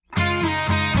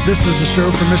This is a show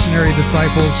for missionary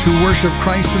disciples who worship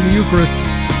Christ in the Eucharist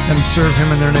and serve Him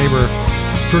and their neighbor,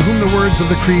 for whom the words of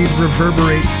the Creed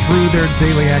reverberate through their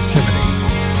daily activity.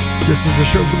 This is a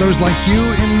show for those like you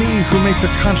and me who make the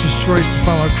conscious choice to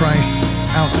follow Christ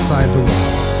outside the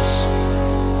walls.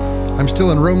 I'm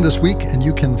still in Rome this week, and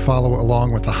you can follow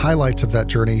along with the highlights of that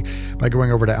journey by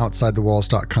going over to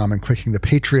OutsideTheWalls.com and clicking the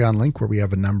Patreon link, where we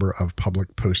have a number of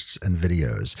public posts and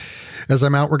videos. As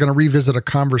I'm out, we're going to revisit a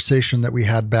conversation that we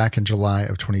had back in July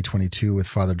of 2022 with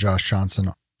Father Josh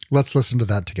Johnson. Let's listen to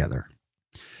that together.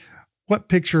 What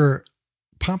picture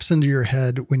pops into your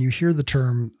head when you hear the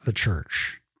term the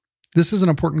church? This is an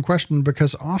important question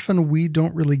because often we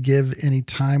don't really give any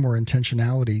time or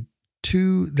intentionality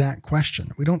to that question.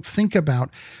 We don't think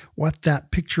about what that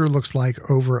picture looks like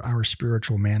over our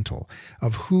spiritual mantle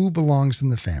of who belongs in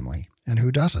the family and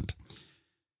who doesn't.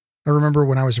 I remember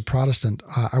when I was a Protestant,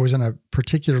 I was in a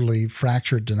particularly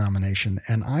fractured denomination,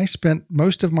 and I spent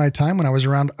most of my time when I was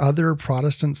around other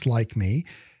Protestants like me,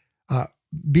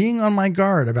 being on my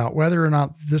guard about whether or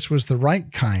not this was the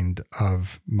right kind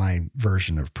of my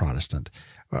version of Protestant,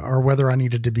 or whether I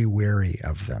needed to be wary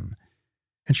of them.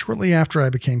 And shortly after I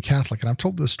became Catholic, and I've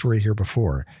told this story here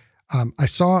before, I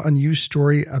saw a news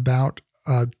story about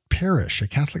a parish, a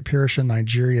Catholic parish in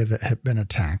Nigeria that had been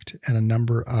attacked, and a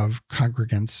number of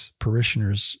congregants,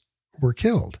 parishioners were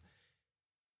killed.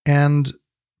 And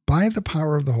by the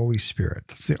power of the Holy Spirit,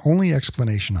 that's the only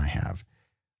explanation I have,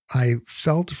 I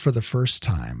felt for the first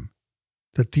time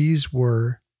that these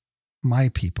were my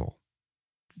people.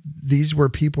 These were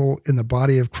people in the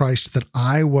body of Christ that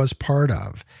I was part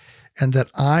of, and that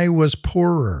I was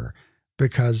poorer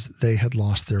because they had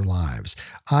lost their lives.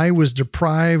 I was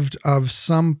deprived of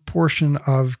some portion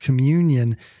of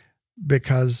communion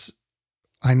because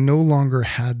I no longer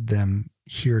had them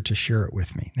here to share it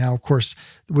with me. Now, of course,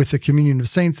 with the communion of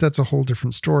saints, that's a whole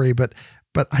different story, but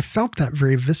I felt that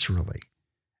very viscerally.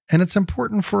 And it's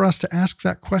important for us to ask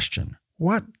that question.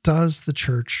 What does the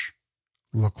church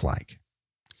look like?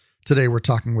 Today, we're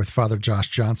talking with Father Josh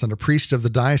Johnson, a priest of the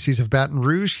Diocese of Baton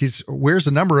Rouge. He wears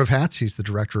a number of hats. He's the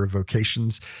director of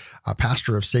vocations, a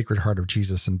pastor of Sacred Heart of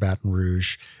Jesus in Baton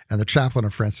Rouge, and the chaplain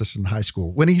of Franciscan High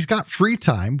School. When he's got free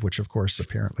time, which of course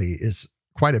apparently is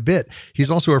quite a bit,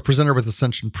 he's also a presenter with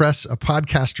Ascension Press, a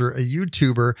podcaster, a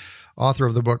YouTuber, author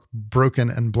of the book Broken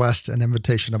and Blessed, An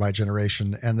Invitation to My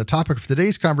Generation. And the topic of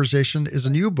today's conversation is a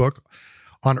new book,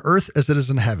 On Earth as It Is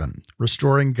in Heaven,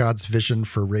 Restoring God's Vision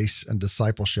for Race and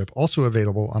Discipleship, also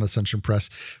available on Ascension Press.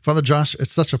 Father Josh,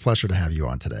 it's such a pleasure to have you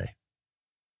on today.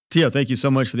 Tio, thank you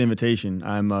so much for the invitation.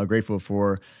 I'm grateful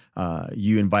for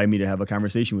you inviting me to have a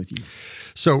conversation with you.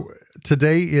 So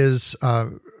today is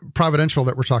providential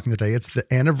that we're talking today. It's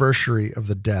the anniversary of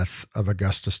the death of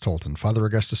Augustus Tolton. Father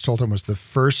Augustus Tolton was the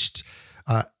first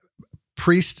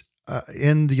priest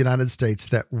in the United States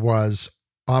that was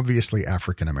obviously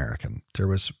African-American. There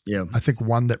was, I think,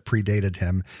 one that predated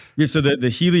him. Yeah, so the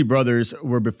Healy brothers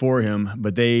were before him,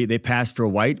 but they passed for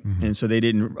white, and so they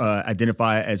didn't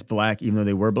identify as black, even though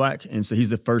they were black. And so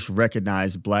he's the first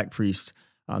recognized black priest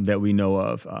that we know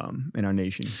of in our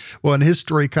nation. Well, and his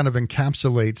story kind of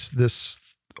encapsulates this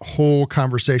whole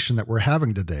conversation that we're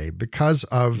having today because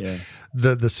of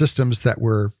the systems that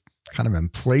were kind of in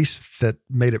place that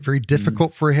made it very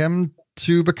difficult for him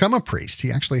to become a priest.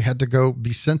 He actually had to go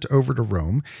be sent over to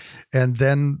Rome, and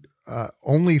then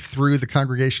only through the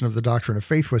Congregation of the Doctrine of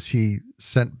Faith was he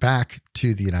sent back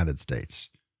to the United States.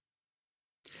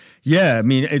 Yeah, I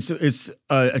mean, it's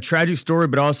a tragic story,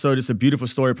 but also just a beautiful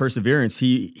story of perseverance.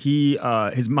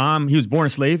 His mom, he was born a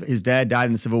slave. His dad died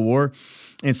in the Civil War.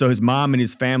 And so his mom and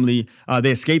his family,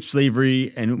 they escaped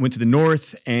slavery and went to the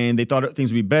North, and they thought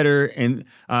things would be better. And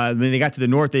when they got to the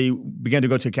North, they began to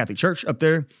go to a Catholic church up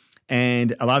there.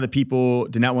 And a lot of the people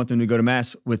did not want them to go to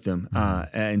Mass with them.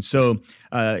 And so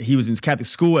he was in Catholic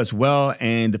school as well,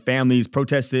 and the families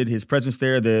protested his presence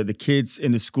there. The kids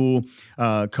in the school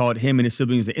called him and his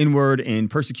siblings the N-word and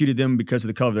persecuted them because of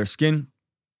the color of their skin.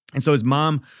 And so his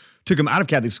mom took him out of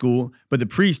Catholic school, but the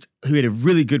priest, who had a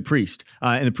really good priest,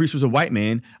 and the priest was a white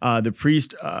man, the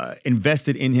priest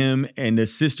invested in him, and the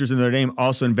sisters in Notre Dame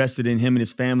also invested in him and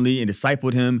his family and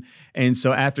discipled him. And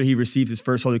so after he received his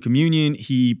first Holy Communion,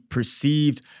 he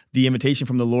perceived the invitation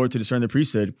from the Lord to discern the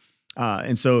priesthood.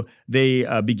 And so they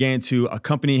began to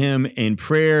accompany him in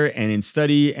prayer and in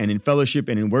study and in fellowship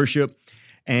and in worship.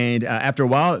 And after a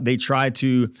while, they tried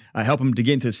to help him to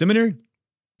get into the seminary.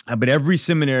 But every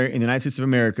seminary in the United States of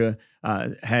America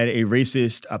had a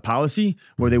racist policy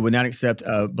where they would not accept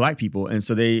Black people. And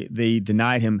so they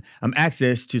denied him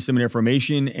access to seminary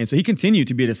formation. And so he continued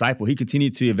to be a disciple. He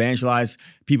continued to evangelize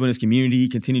people in his community. He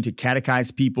continued to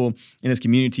catechize people in his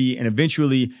community. And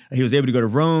eventually he was able to go to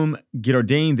Rome, get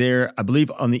ordained there, I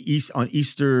believe on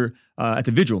Easter, at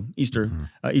the vigil, Easter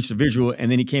vigil.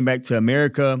 And then he came back to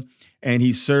America. And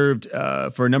he served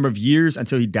for a number of years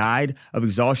until he died of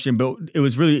exhaustion. But it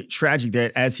was really tragic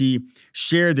that as he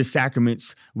shared the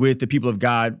sacraments with the people of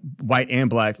God, white and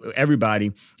Black,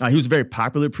 everybody, he was a very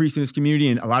popular priest in his community.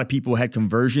 And a lot of people had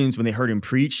conversions when they heard him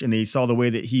preach and they saw the way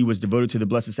that he was devoted to the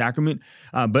Blessed Sacrament.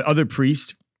 But other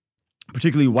priests,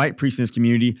 particularly white priests in his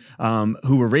community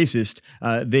who were racist,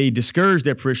 they discouraged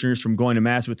their parishioners from going to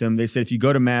Mass with him. They said, if you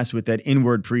go to Mass with that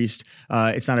inward priest,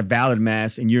 it's not a valid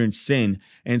Mass and you're in sin.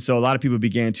 And so a lot of people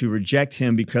began to reject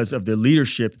him because of the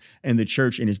leadership in the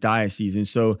church in his diocese. And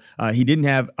so he didn't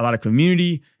have a lot of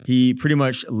community. He pretty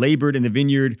much labored in the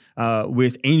vineyard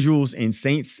with angels and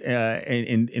saints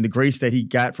and the grace that he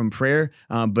got from prayer,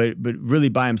 but really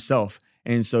by himself.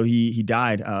 And so he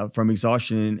died from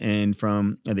exhaustion and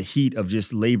from the heat of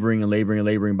just laboring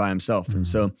by himself. Mm-hmm. And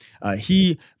so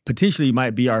he potentially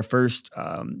might be our first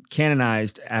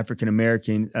canonized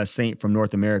African-American saint from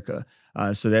North America.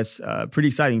 So that's pretty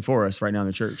exciting for us right now in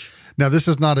the church. Now, this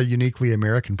is not a uniquely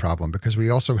American problem because we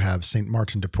also have St.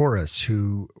 Martin de Porres,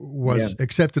 who was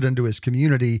accepted into his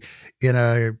community in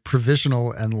a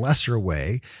provisional and lesser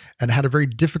way and had a very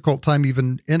difficult time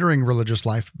even entering religious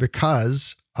life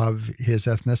because of his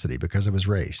ethnicity, because of his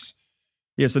race.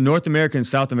 Yeah, so North America and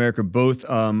South America both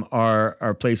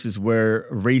are places where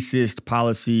racist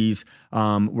policies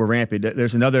were rampant.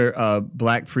 There's another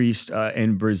Black priest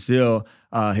in Brazil.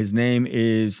 His name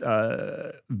is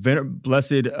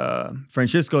Blessed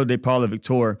Francisco de Paula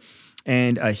Victor,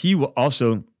 and he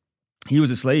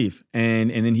was a slave, and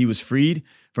then he was freed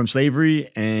from slavery.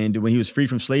 And when he was freed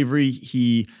from slavery,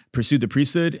 he pursued the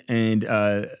priesthood.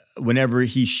 And whenever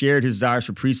he shared his desires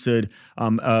for priesthood,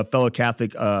 a fellow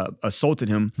Catholic assaulted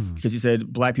him because he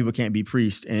said Black people can't be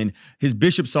priests. And his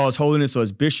bishop saw his holiness, so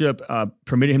his bishop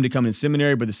permitted him to come in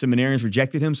seminary, but the seminarians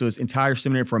rejected him. So his entire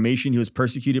seminary formation, he was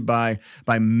persecuted by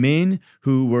men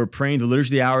who were praying the liturgy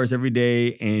of the hours every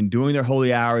day and doing their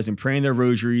holy hours and praying their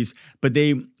rosaries, but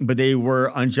they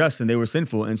were unjust and they were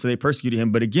sinful, and so they persecuted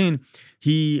him. But again,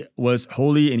 he was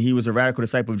holy and he was a radical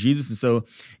disciple of Jesus. And so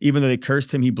even though they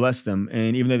cursed him, he blessed them.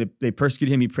 And even though they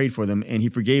persecuted him, he prayed for them and he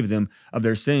forgave them of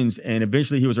their sins. And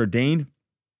eventually he was ordained.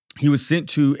 He was sent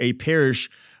to a parish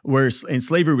where, and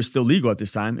slavery was still legal at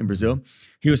this time in Brazil.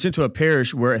 He was sent to a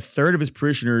parish where a third of his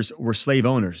parishioners were slave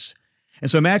owners.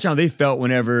 And so imagine how they felt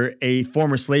whenever a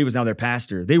former slave was now their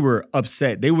pastor. They were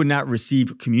upset. They would not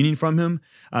receive communion from him.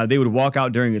 They would walk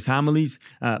out during his homilies.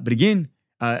 But again,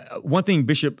 one thing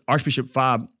Archbishop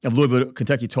Fobb of Louisville,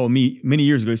 Kentucky told me many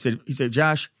years ago, he said,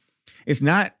 Josh, it's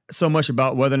not so much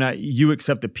about whether or not you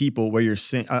accept the people where you're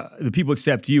sent, the people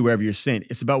accept you wherever you're sent.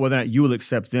 It's about whether or not you will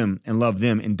accept them and love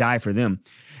them and die for them.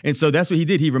 And so that's what he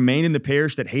did. He remained in the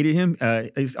parish that hated him.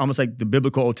 It's almost like the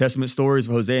biblical Old Testament stories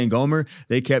of Hosea and Gomer.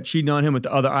 They kept cheating on him with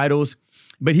the other idols,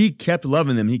 but he kept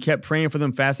loving them. He kept praying for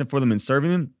them, fasting for them, and serving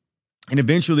them. And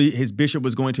eventually his bishop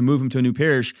was going to move him to a new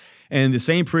parish. And the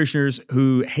same parishioners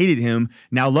who hated him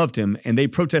now loved him. And they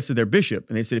protested their bishop.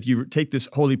 And they said, if you take this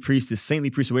holy priest, this saintly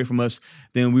priest away from us,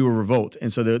 then we will revolt.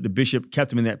 And so the bishop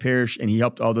kept him in that parish, and he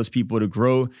helped all those people to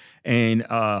grow in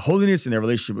holiness in their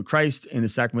relationship with Christ and the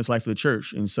sacramental life of the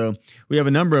church. And so we have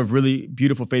a number of really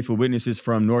beautiful, faithful witnesses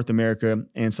from North America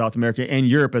and South America and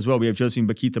Europe as well. We have Josephine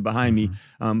Bakhita behind me,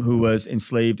 who was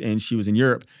enslaved, and she was in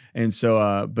Europe. And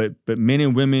so, but men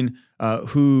and women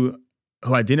who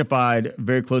identified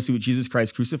very closely with Jesus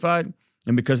Christ crucified,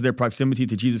 and because of their proximity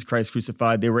to Jesus Christ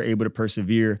crucified, they were able to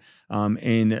persevere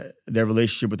in their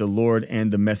relationship with the Lord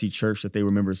and the messy church that they were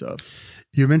members of.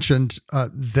 You mentioned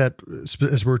that,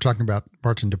 as we were talking about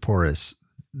Martin de Porres,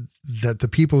 that the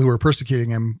people who were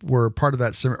persecuting him were part of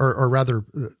that, or rather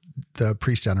the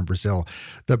priest down in Brazil.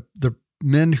 The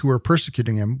men who were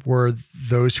persecuting him were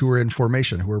those who were in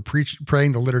formation, who were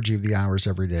praying the liturgy of the hours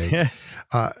every day.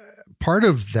 Part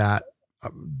of that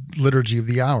liturgy of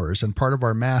the hours and part of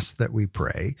our Mass that we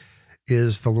pray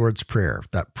is the Lord's Prayer,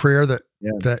 that prayer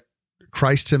that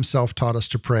Christ himself taught us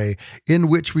to pray, in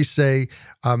which we say,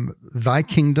 thy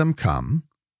kingdom come,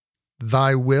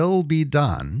 thy will be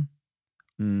done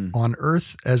on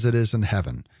earth as it is in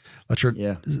heaven. Let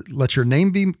your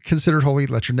name be considered holy.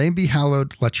 Let your name be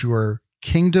hallowed. Let your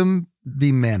kingdom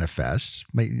be manifest.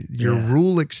 May your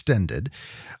rule extended,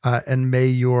 and may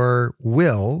your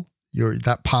will,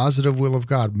 that positive will of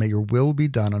God. May your will be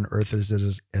done on earth as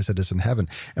it is in heaven.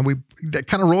 And that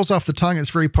kind of rolls off the tongue. It's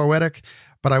very poetic,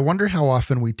 but I wonder how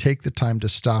often we take the time to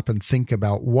stop and think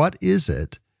about what is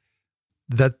it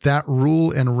that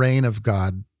rule and reign of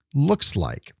God looks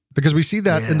like. Because we see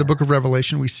that in the book of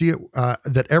Revelation. We see it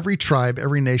that every tribe,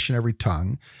 every nation, every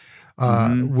tongue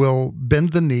will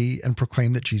bend the knee and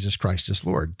proclaim that Jesus Christ is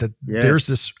Lord. That there's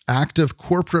this active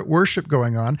corporate worship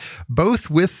going on, both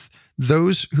with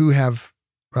those who have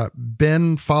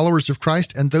been followers of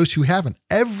Christ and those who haven't.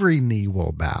 Every knee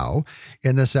will bow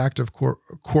in this act of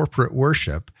corporate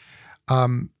worship.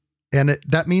 And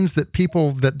that means that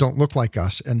people that don't look like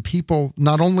us, and people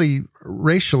not only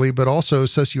racially, but also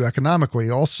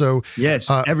socioeconomically, also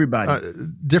everybody,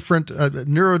 different,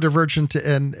 neurodivergent,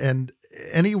 and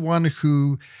anyone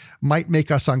who might make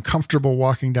us uncomfortable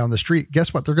walking down the street,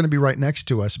 guess what? They're going to be right next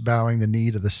to us, bowing the knee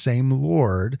to the same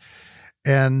Lord.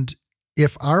 And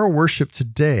if our worship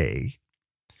today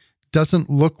doesn't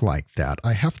look like that,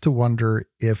 I have to wonder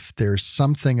if there's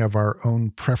something of our own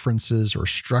preferences or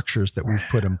structures that we've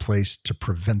put in place to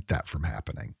prevent that from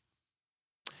happening.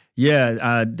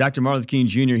 Yeah, Dr. Martin Luther King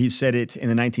Jr., he said it in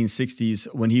the 1960s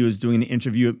when he was doing an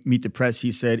interview at Meet the Press.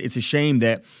 He said, it's a shame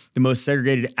that the most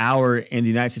segregated hour in the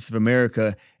United States of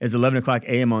America is 11 o'clock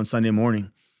a.m. on Sunday morning.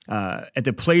 At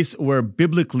the place where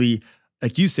biblically,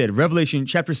 like you said, Revelation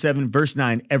chapter 7, verse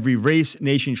 9, every race,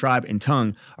 nation, tribe, and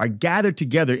tongue are gathered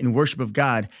together in worship of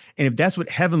God. And if that's what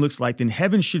heaven looks like, then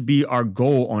heaven should be our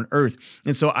goal on earth.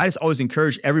 And so I just always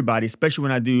encourage everybody, especially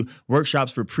when I do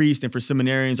workshops for priests and for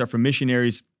seminarians or for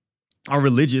missionaries or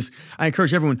religious, I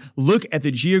encourage everyone, look at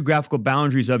the geographical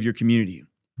boundaries of your community.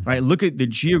 Right? Look at the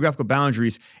geographical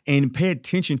boundaries and pay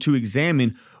attention to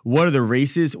examine what are the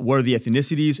races, what are the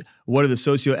ethnicities, what are the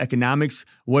socioeconomics,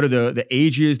 what are the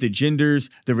ages, the genders,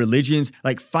 the religions.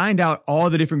 Like, find out all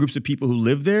the different groups of people who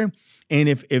live there. And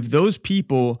if those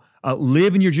people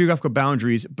live in your geographical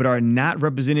boundaries but are not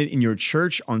represented in your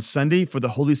church on Sunday for the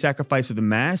holy sacrifice of the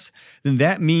Mass, then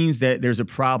that means that there's a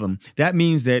problem. That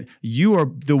means that you are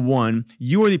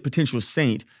the potential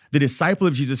saint, the disciple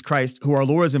of Jesus Christ, who our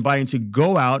Lord is inviting to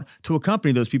go out to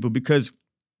accompany those people, because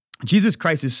Jesus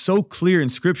Christ is so clear in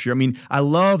Scripture. I mean, I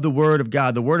love the Word of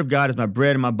God. The Word of God is my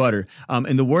bread and my butter.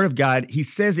 And the Word of God, He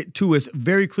says it to us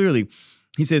very clearly.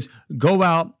 He says, go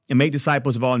out and make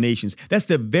disciples of all nations. That's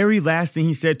the very last thing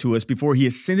He said to us before He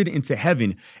ascended into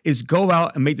heaven, is go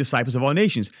out and make disciples of all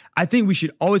nations. I think we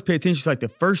should always pay attention to like the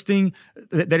first thing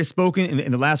that is spoken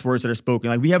and the last words that are spoken.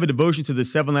 Like, we have a devotion to the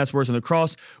 7 last words on the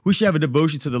cross. We should have a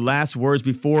devotion to the last words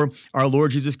before our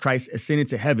Lord Jesus Christ ascended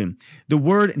to heaven. The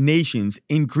word nations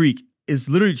in Greek is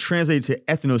literally translated to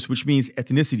ethnos, which means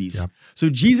ethnicities. Yep. So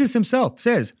Jesus Himself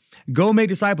says, go make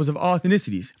disciples of all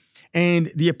ethnicities.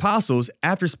 And the apostles,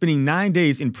 after spending 9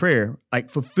 days in prayer, like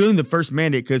fulfilling the first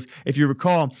mandate, because if you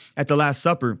recall at the Last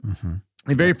Supper,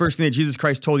 the very first thing that Jesus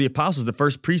Christ told the apostles, the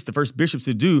first priests, the first bishops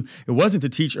to do, it wasn't to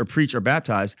teach or preach or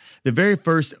baptize. The very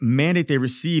first mandate they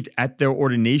received at their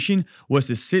ordination was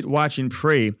to sit, watch, and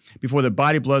pray before the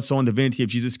body, blood, soul, and divinity of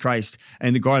Jesus Christ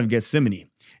in the Garden of Gethsemane.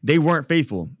 They weren't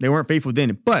faithful. They weren't faithful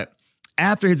then, but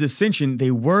after His ascension,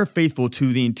 they were faithful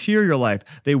to the interior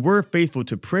life. They were faithful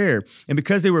to prayer. And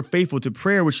because they were faithful to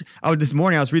prayer, which this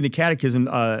morning I was reading the Catechism,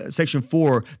 section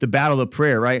 4, the battle of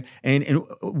prayer, right? And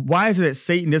why is it that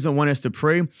Satan doesn't want us to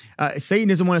pray? Satan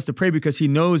doesn't want us to pray because he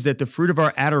knows that the fruit of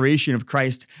our adoration of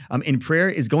Christ in prayer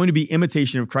is going to be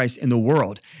imitation of Christ in the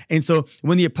world. And so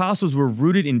when the apostles were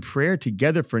rooted in prayer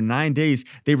together for 9 days,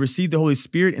 they received the Holy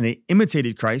Spirit and they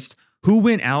imitated Christ, who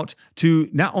went out to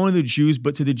not only the Jews,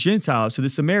 but to the Gentiles, to the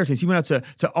Samaritans. He went out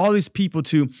to all these people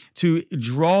to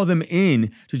draw them into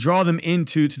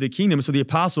the kingdom. So the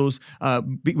apostles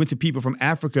went to people from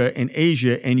Africa and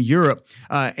Asia and Europe,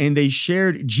 and they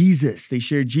shared Jesus. They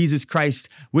shared Jesus Christ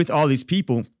with all these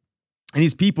people. And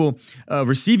these people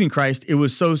receiving Christ, it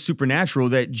was so supernatural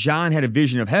that John had a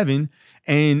vision of heaven.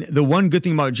 And the one good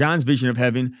thing about John's vision of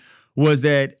heaven was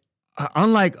that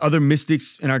unlike other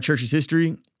mystics in our church's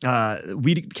history,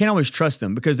 we can't always trust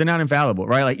them because they're not infallible,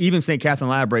 right? Like even St. Catherine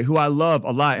Labouré, who I love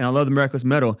a lot, and I love the Miraculous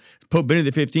Medal, Pope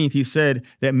Benedict XV, he said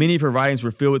that many of her writings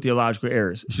were filled with theological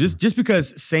errors. So just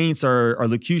because saints are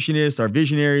locutionists, are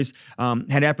visionaries,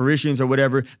 had apparitions or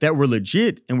whatever that were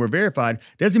legit and were verified,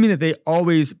 doesn't mean that they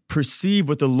always perceive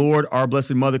what the Lord, our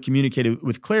Blessed Mother, communicated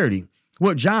with clarity.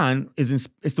 Well, John it's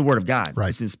the Word of God. Right.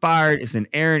 It's inspired, it's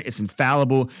inerrant, it's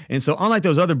infallible. And so unlike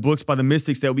those other books by the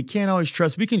mystics that we can't always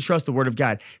trust, we can trust the Word of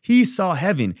God. He saw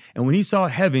heaven. And when he saw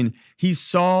heaven, he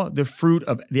saw the fruit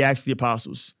of the Acts of the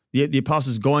Apostles. The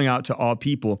apostles going out to all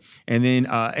people. And then,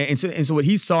 and so what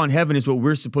he saw in heaven is what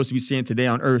we're supposed to be seeing today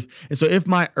on earth. And so if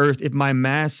my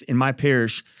mass in my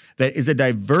parish that is a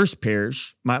diverse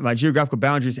parish, my geographical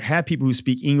boundaries have people who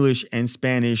speak English and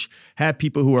Spanish, have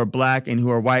people who are Black and who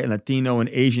are white and Latino and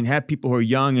Asian, have people who are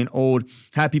young and old,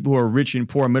 have people who are rich and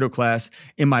poor, middle class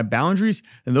in my boundaries,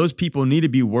 then those people need to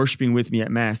be worshiping with me at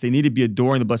Mass. They need to be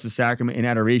adoring the Blessed Sacrament in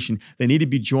adoration. They need to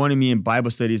be joining me in Bible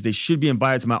studies. They should be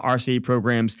invited to my RCA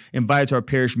programs, invited to our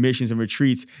parish missions and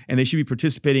retreats, and they should be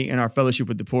participating in our fellowship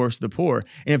with the poorest of the poor.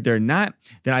 And if they're not,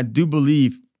 then I do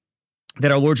believe that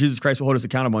our Lord Jesus Christ will hold us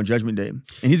accountable on Judgment Day. And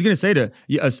he's going to say to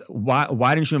us,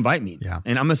 why didn't you invite me? Yeah.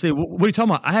 And I'm going to say, what are you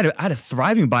talking about? I had a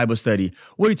thriving Bible study.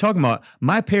 What are you talking about?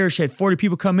 My parish had 40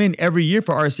 people come in every year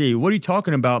for RCA. What are you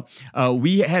talking about?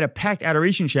 We had a packed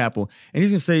adoration chapel. And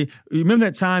he's going to say, remember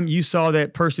that time you saw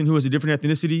that person who was a different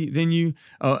ethnicity than you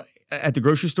at the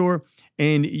grocery store?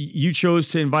 And you chose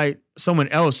to invite someone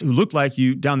else who looked like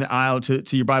you down the aisle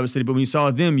to your Bible study, but when you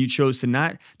saw them, you chose to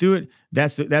not do it.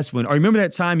 That's when. Or remember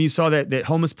that time you saw that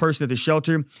homeless person at the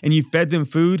shelter and you fed them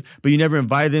food, but you never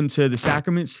invited them to the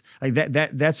sacraments? Like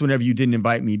that's whenever you didn't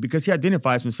invite me, because he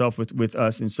identifies himself with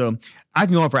us. And so I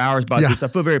can go on for hours about this. I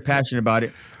feel very passionate about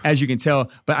it, as you can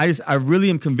tell. But I really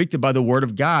am convicted by the Word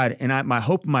of God, and my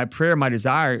hope, my prayer, my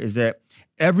desire is that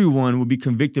everyone will be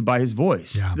convicted by his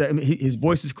voice. Yeah. His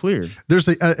voice is clear. There's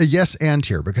a yes and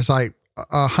here, because I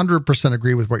 100%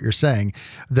 agree with what you're saying,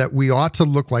 that we ought to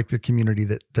look like the community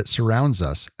that surrounds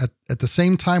us. At the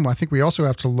same time, I think we also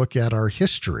have to look at our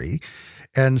history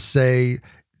and say,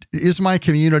 is my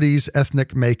community's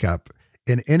ethnic makeup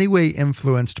in any way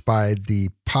influenced by the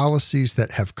policies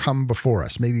that have come before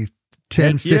us, maybe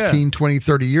 10, 15, 20,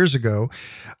 30 years ago?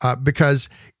 Because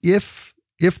if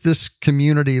this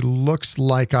community looks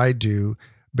like I do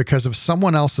because of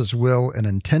someone else's will and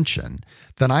intention,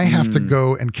 then I have to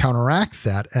go and counteract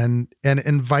that and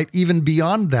invite even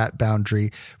beyond that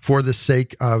boundary for the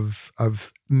sake of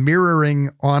mirroring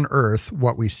on earth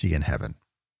what we see in heaven.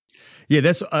 Yeah,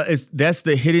 that's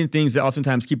the hidden things that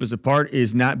oftentimes keep us apart,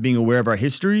 is not being aware of our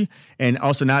history and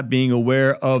also not being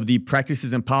aware of the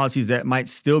practices and policies that might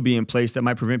still be in place that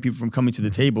might prevent people from coming to the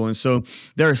table. And so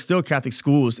there are still Catholic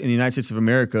schools in the United States of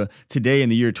America today in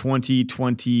the year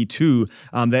 2022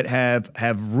 that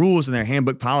have rules in their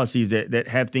handbook policies that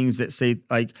have things that say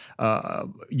like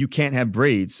you can't have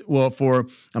braids. Well, for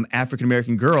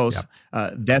African-American girls,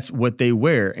 that's what they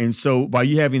wear. And so by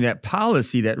you having that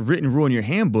policy, that written rule in your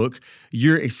handbook,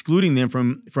 you're excluding them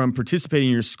from participating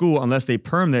in your school unless they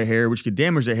perm their hair, which could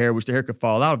damage their hair, which the hair could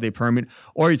fall out if they perm it.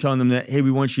 Or you're telling them that, hey,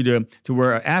 we want you to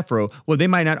wear an afro. Well, they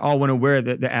might not all want to wear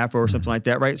the afro or something like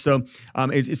that, right? So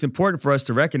it's important for us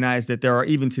to recognize that there are,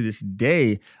 even to this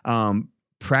day,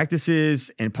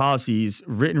 practices and policies,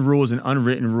 written rules and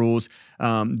unwritten rules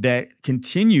that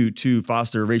continue to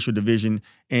foster racial division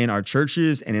in our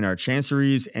churches and in our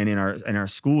chanceries and in our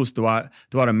schools throughout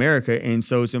America. And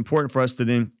so it's important for us to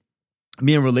then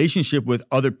be in relationship with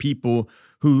other people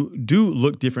who do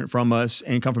look different from us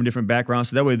and come from different backgrounds,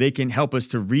 so that way they can help us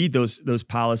to read those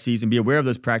policies and be aware of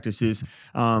those practices,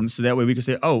 so that way we can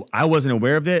say, oh, I wasn't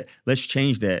aware of that, let's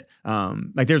change that.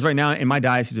 Like there's right now in my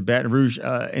diocese of Baton Rouge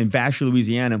in Vashon,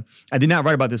 Louisiana, I did not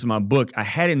write about this in my book. I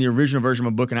had it in the original version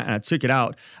of my book and I took it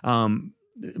out.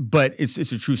 But it's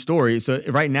a true story. So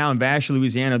right now in Vashon,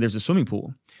 Louisiana, there's a swimming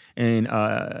pool and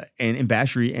in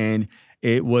Vacherie, and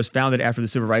it was founded after the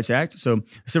Civil Rights Act. So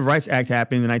the Civil Rights Act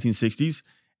happened in the 1960s.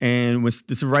 And when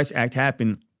the Civil Rights Act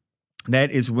happened,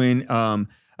 that is when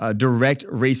direct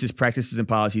racist practices and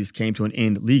policies came to an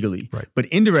end legally. Right. But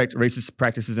indirect racist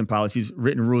practices and policies,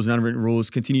 written rules and unwritten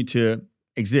rules, continue to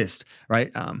exist,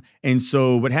 right? And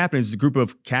so what happens is a group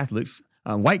of Catholics,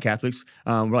 white Catholics,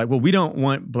 were like, well, we don't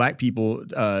want Black people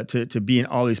to be in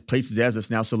all these places as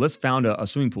us now, so let's found a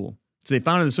swimming pool. So they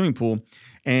founded the swimming pool,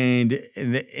 and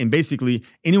basically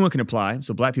anyone can apply,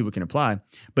 so Black people can apply.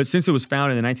 But since it was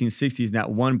founded in the 1960s,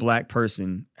 not one Black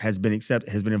person has been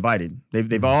invited.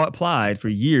 They've all applied for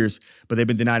years, but they've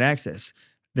been denied access.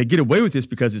 They get away with this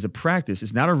because it's a practice.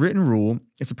 It's not a written rule.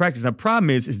 It's a practice. Now, the problem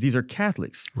is these are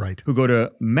Catholics, right, who go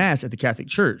to Mass at the Catholic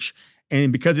Church.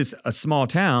 And because it's a small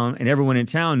town and everyone in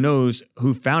town knows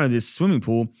who founded this swimming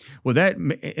pool, well,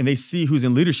 and they see who's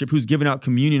in leadership, who's giving out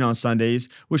communion on Sundays,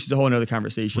 which is a whole other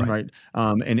conversation, right?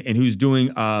 And who's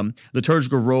doing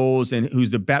liturgical roles, and who's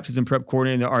the baptism prep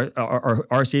coordinator, our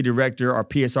RCA director, our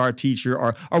PSR teacher,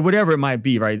 or whatever it might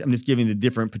be, right? I'm just giving the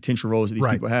different potential roles that these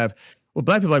people have. Well,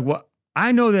 Black people are like, well,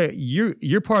 I know that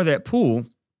you're part of that pool.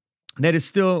 that is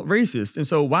still racist. And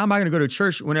so why am I going to go to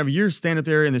church whenever you're standing up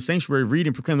there in the sanctuary reading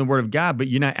and proclaim the word of God, but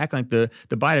you're not acting like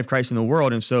the body of Christ in the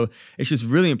world? And so it's just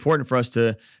really important for us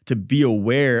to be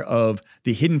aware of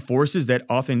the hidden forces that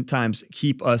oftentimes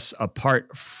keep us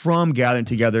apart from gathering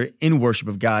together in worship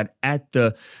of God at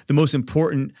the most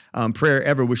important prayer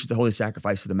ever, which is the holy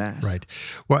sacrifice of the Mass. Right.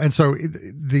 Well, and so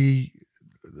the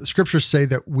scriptures say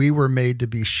that we were made to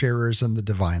be sharers in the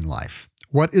divine life.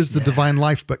 What is the divine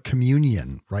life but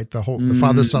communion, right? The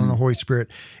Father, Son, and the Holy Spirit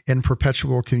in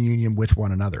perpetual communion with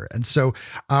one another. And so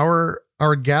our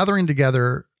gathering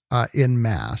together in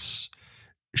Mass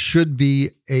should be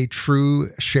a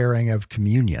true sharing of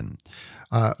communion.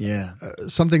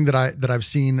 Something that I've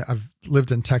seen. I've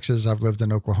lived in Texas. I've lived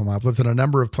in Oklahoma. I've lived in a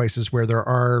number of places where there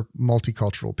are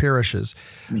multicultural parishes.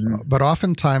 But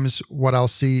oftentimes what I'll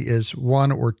see is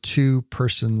one or two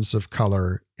persons of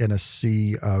color in a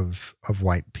sea of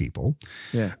white people.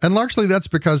 Yeah. And largely that's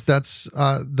because that's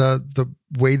the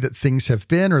way that things have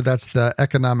been, or that's the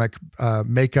economic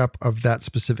makeup of that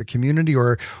specific community,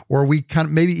 or we kind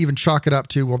of maybe even chalk it up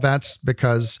to, well, that's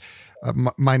because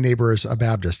my neighbor is a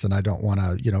Baptist and I don't want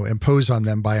to, impose on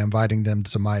them by inviting them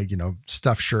to my,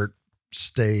 stuffed shirt,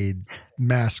 staid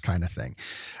Mass kind of thing.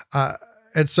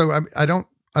 And so I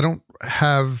don't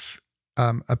have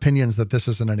opinions that this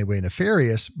is in any way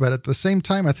nefarious, but at the same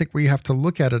time, I think we have to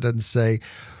look at it and say,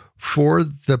 for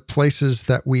the places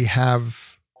that we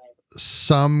have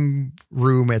some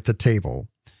room at the table,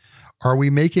 are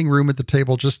we making room at the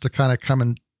table just to kind of come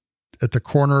in at the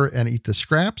corner and eat the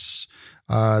scraps?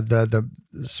 The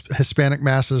Hispanic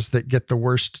masses that get the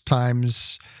worst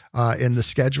times in the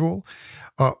schedule,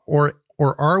 or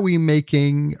are we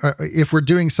making? If we're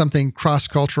doing something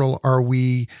cross-cultural, are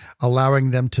we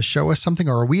allowing them to show us something,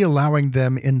 or are we allowing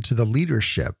them into the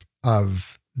leadership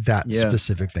of that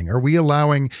specific thing? Are we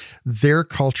allowing their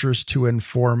cultures to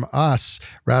inform us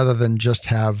rather than just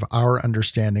have our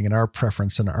understanding and our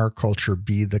preference and our culture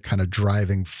be the kind of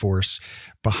driving force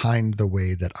behind the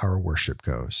way that our worship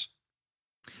goes?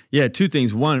 Yeah, two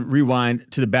things. One,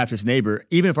 rewind to the Baptist neighbor.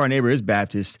 Even if our neighbor is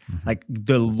Baptist, like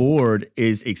the Lord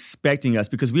is expecting us,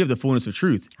 because we have the fullness of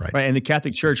truth, right? In the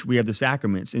Catholic Church, we have the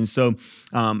sacraments. And so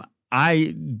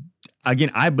I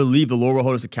believe the Lord will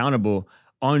hold us accountable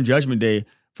on Judgment Day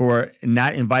for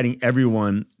not inviting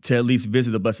everyone to at least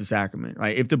visit the Blessed Sacrament,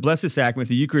 right? If the Blessed Sacrament, if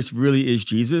the Eucharist really is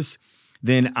Jesus,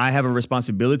 then I have a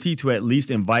responsibility to at least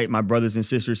invite my brothers and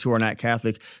sisters who are not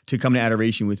Catholic to come to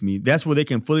adoration with me. That's where they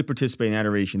can fully participate in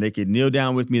adoration. They can kneel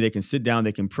down with me. They can sit down.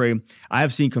 They can pray. I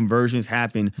have seen conversions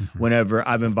happen whenever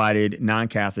I've invited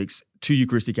non-Catholics to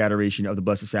Eucharistic adoration of the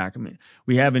Blessed Sacrament.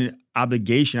 We have an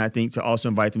obligation, I think, to also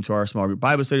invite them to our small group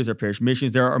Bible studies, our parish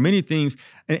missions. There are many things.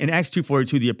 In Acts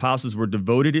 2:42, the apostles were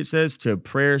devoted, it says, to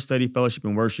prayer, study, fellowship,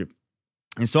 and worship.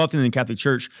 And so often in the Catholic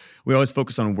Church, we always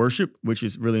focus on worship, which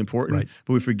is really important,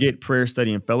 but we forget prayer,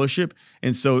 study, and fellowship.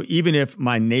 And so even if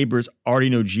my neighbors already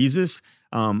know Jesus,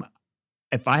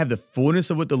 if I have the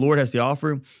fullness of what the Lord has to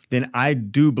offer, then I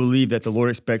do believe that the Lord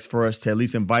expects for us to at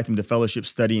least invite them to fellowship,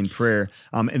 study, and prayer.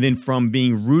 And then from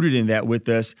being rooted in that with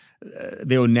us,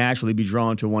 they will naturally be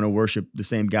drawn to want to worship the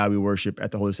same God we worship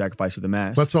at the Holy Sacrifice of the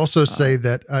Mass. Let's also say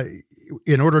that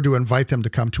in order to invite them to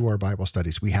come to our Bible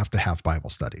studies, we have to have Bible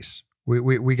studies.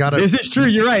 We got to. This is true.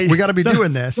 You're right. We got to be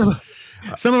doing this.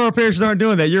 Some of our parishes aren't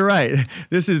doing that. You're right.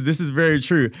 This is very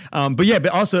true. But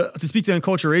also to speak to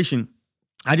enculturation,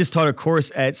 I just taught a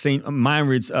course at St.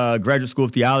 Meinrad's Graduate School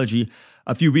of Theology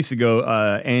a few weeks ago,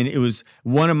 and it was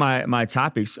one of my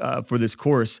topics for this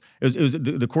course.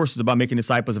 The course is about making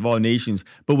disciples of all nations,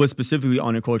 but was specifically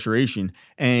on enculturation.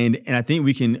 And I think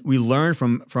we learn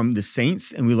from the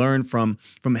saints, and we learn from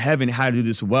heaven how to do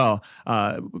this well.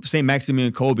 St.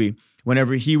 Maximilian Kolbe,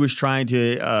 whenever he was trying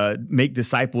to make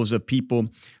disciples of people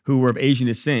who were of Asian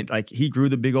descent, like he grew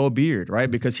the big old beard,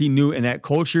 right? Because he knew in that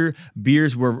culture,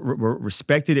 beards were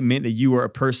respected. It meant that you were a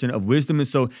person of wisdom. And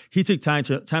so he took time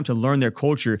to learn their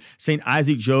culture. St.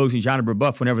 Isaac Jogues and John of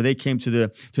Brebeuf, whenever they came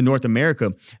to North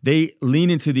America, they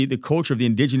leaned into the culture of the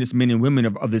indigenous men and women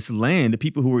of this land, the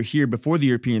people who were here before the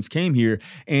Europeans came here,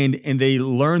 and they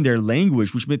learned their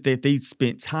language, which meant that they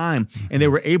spent time and they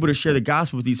were able to share the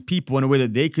gospel with these people in a way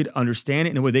that they could understand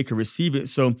it, in a way they could receive it.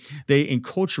 So they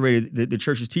enculturated the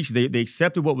church's teaching. They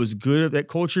accepted what was good of that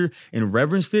culture and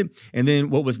reverenced it, and then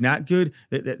what was not good,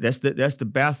 that's the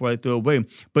bathwater they throw away.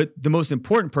 But the most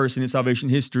important person in salvation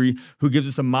history who gives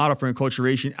us a model for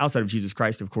enculturation outside of Jesus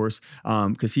Christ, of course,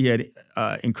 because he had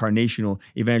incarnational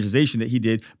evangelization that he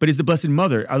did, but is the Blessed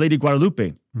Mother, Our Lady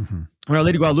Guadalupe. When Our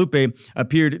Lady Guadalupe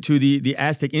appeared to the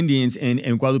Aztec Indians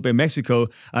in Guadalupe, Mexico,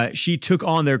 she took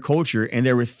on their culture, and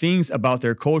there were things about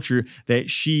their culture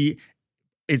that she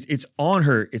it's on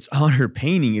her. It's on her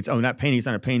painting. It's not painting. It's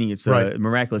not a painting. It's Right. a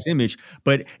miraculous image.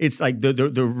 But it's like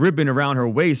the ribbon around her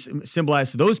waist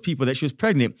symbolized to those people that she was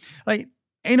pregnant. Like,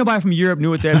 ain't nobody from Europe knew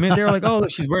what that meant. They were like, oh,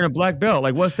 look, she's wearing a black belt.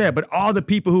 Like, what's that? But all the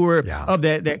people who were Yeah. of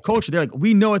that culture, they're like,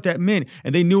 we know what that meant,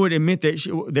 and they knew what it meant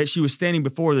that she was standing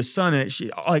before the sun, and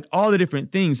she, like, all the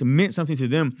different things meant something to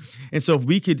them. And so if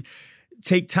we could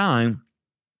take time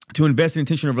to invest in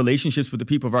intentional relationships with the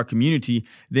people of our community,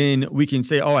 then we can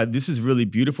say, oh, this is really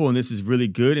beautiful and this is really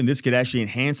good. And this could actually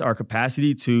enhance our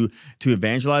capacity to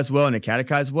evangelize well and to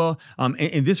catechize well.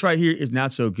 And this right here is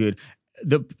not so good.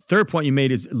 The third point you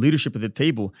made is leadership at the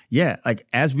table. Yeah, like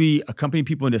as we accompany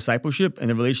people in discipleship and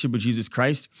the relationship with Jesus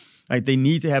Christ, like they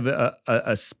need to have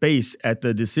a space at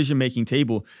the decision-making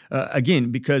table.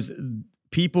 Again, because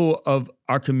people of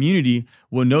our community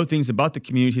will know things about the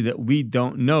community that we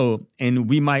don't know, and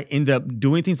we might end up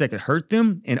doing things that could hurt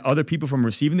them and other people from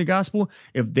receiving the gospel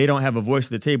if they don't have a voice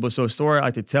at the table. So a story I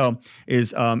like to tell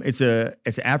is it's an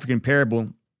African parable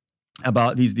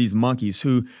about these monkeys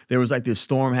who there was like this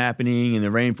storm happening in the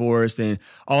rainforest, and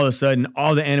all of a sudden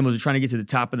all the animals are trying to get to the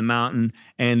top of the mountain,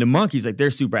 and the monkeys, like,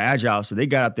 they're super agile, so they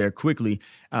got up there quickly,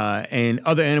 and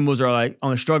other animals are like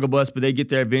on a struggle bus, but they get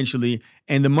there eventually.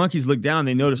 And the monkeys look down,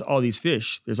 they notice all these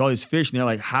fish. There's all these fish, and they're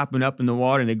like hopping up in the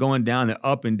water, and they're going down, they're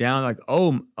up and down, like,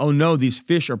 oh no, these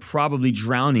fish are probably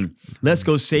drowning. Let's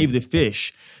go save the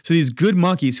fish. So these good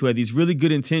monkeys who had these really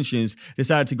good intentions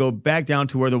decided to go back down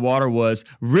to where the water was,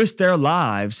 risk their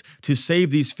lives to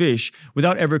save these fish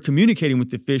without ever communicating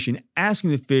with the fish and asking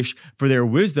the fish for their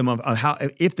wisdom of how,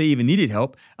 if they even needed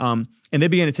help. And they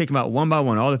began to take them out one by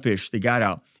one, all the fish. They got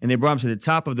out, and they brought them to the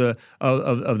top of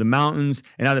the mountains.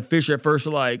 And now the fish at first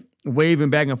were like waving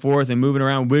back and forth and moving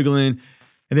around, wiggling.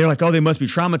 And they're like, oh, they must be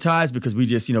traumatized because we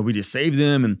just saved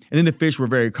them. And then the fish were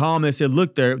very calm. They said,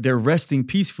 look, they're resting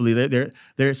peacefully.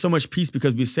 There's so much peace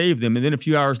because we saved them. And then a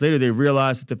few hours later, they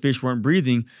realized that the fish weren't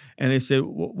breathing. And they said,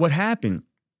 what happened?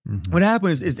 Mm-hmm. What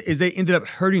happens is they ended up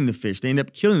hurting the fish. They ended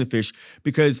up killing the fish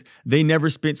because they never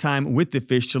spent time with the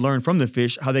fish to learn from the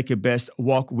fish how they could best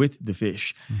walk with the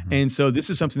fish. Mm-hmm. And so this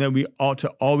is something that we ought to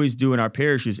always do in our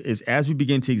parishes, is as we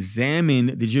begin to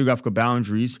examine the geographical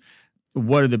boundaries,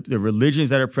 what are the religions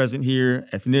that are present here,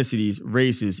 ethnicities,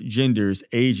 races, genders,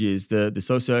 ages, the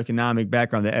socioeconomic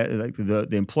background, the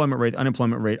employment rate,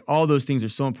 unemployment rate, all those things are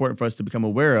so important for us to become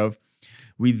aware of.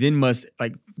 We then must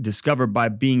discover by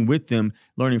being with them,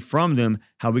 learning from them,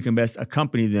 how we can best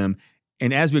accompany them.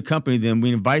 And as we accompany them,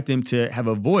 we invite them to have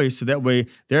a voice, so that way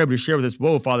they're able to share with us,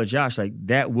 whoa, Father Josh, like,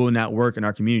 that will not work in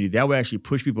our community. That will actually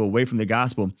push people away from the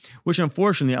gospel, which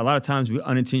unfortunately a lot of times we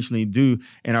unintentionally do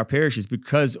in our parishes,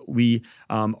 because we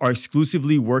are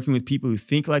exclusively working with people who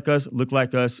think like us, look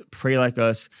like us, pray like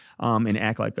us, and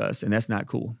act like us. And that's not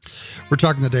cool. We're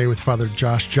talking today with Father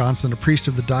Josh Johnson, a priest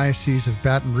of the Diocese of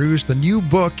Baton Rouge. The new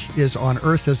book is On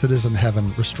Earth as It Is in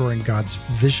Heaven, Restoring God's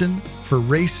Vision for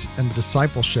Race and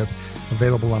Discipleship,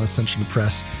 available on Ascension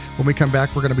Press. When we come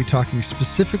back, we're going to be talking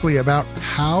specifically about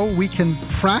how we can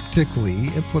practically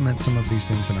implement some of these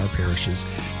things in our parishes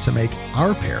to make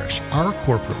our parish, our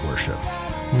corporate worship,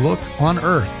 look on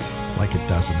earth like it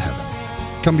does in heaven.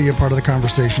 Come be a part of the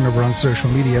conversation over on social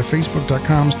media,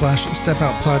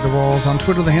 facebook.com/stepoutside-the-walls. On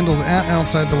Twitter, the handle's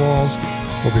 @OutsideTheWalls.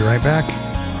 We'll be right back.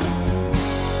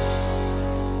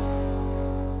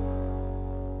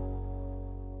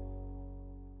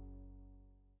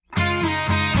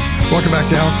 Welcome back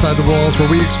to Outside the Walls, where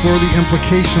we explore the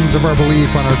implications of our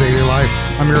belief on our daily life.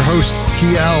 I'm your host,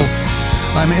 TL.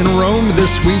 I'm in Rome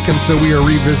this week, and so we are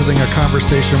revisiting a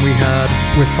conversation we had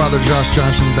with Father Josh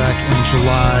Johnson back in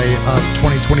July of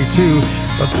 2022.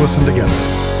 Let's listen together.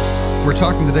 We're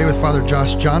talking today with Father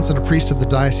Josh Johnson, a priest of the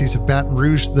Diocese of Baton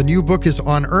Rouge. The new book is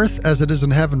On Earth as It Is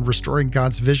in Heaven, Restoring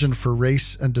God's Vision for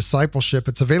Race and Discipleship.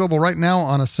 It's available right now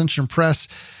on Ascension Press.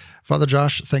 Father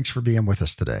Josh, thanks for being with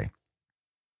us today.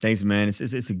 Thanks, man.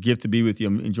 It's a gift to be with you.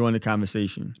 I'm enjoying the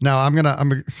conversation. Now I'm gonna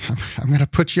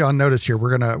put you on notice here.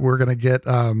 We're gonna get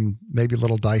maybe a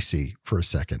little dicey for a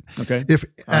second. Okay.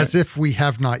 If we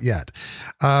have not yet.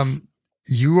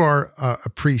 You are a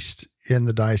priest in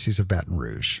the Diocese of Baton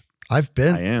Rouge. I've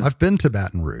been to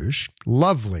Baton Rouge.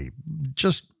 Lovely.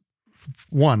 Just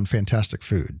one, fantastic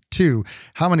food. Two,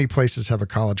 how many places have a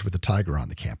college with a tiger on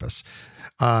the campus?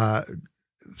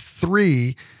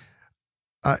 Three,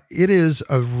 it is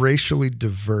a racially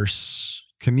diverse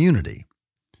community.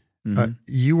 Mm-hmm.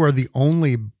 You are the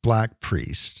only Black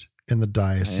priest in the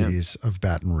Diocese of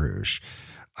Baton Rouge.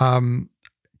 Can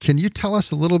you tell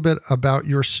us a little bit about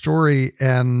your story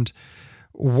and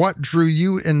what drew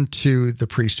you into the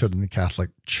priesthood in the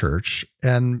Catholic Church,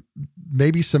 and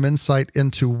maybe some insight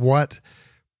into what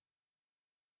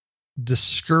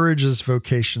discourages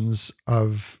vocations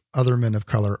of other men of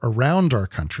color around our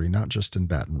country, not just in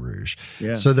Baton Rouge,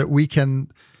 so that we can,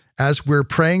 as we're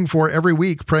praying for every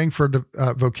week, praying for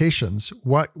vocations,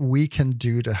 what we can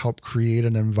do to help create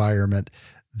an environment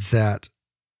that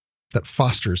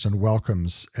fosters and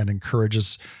welcomes and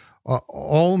encourages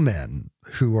all men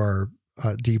who are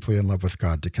deeply in love with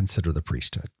God to consider the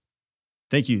priesthood.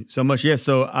 Thank you so much. Yeah,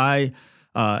 so I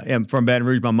am from Baton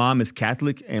Rouge. My mom is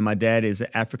Catholic, and my dad is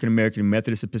African-American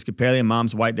Methodist Episcopalian.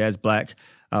 Mom's white, dad's black.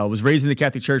 Was raised in the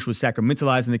Catholic Church, was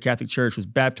sacramentalized in the Catholic Church, was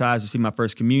baptized, received my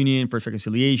first communion, first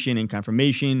reconciliation, and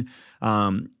confirmation.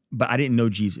 But I didn't know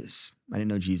Jesus.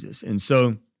 And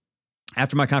so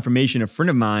after my confirmation, a friend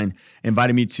of mine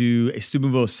invited me to a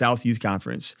Steubenville South Youth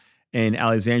Conference in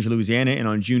Alexandria, Louisiana, and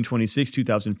on June 26,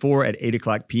 2004 at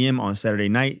 8:00 p.m. on Saturday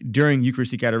night during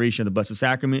Eucharistic Adoration of the Blessed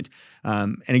Sacrament.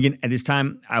 And again, at this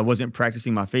time, I wasn't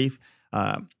practicing my faith.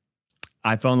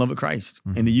 I fell in love with Christ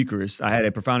in the Eucharist. I had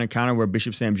a profound encounter where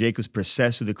Bishop Sam Jacobs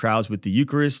processed through the crowds with the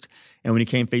Eucharist. And when he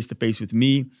came face to face with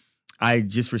me, I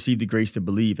just received the grace to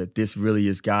believe that this really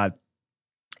is God.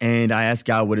 And I asked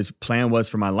God what his plan was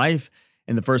for my life.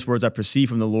 And the first words I perceived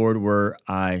from the Lord were,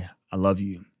 I love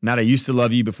you. Not I used to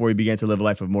love you before you began to live a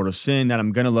life of mortal sin. Not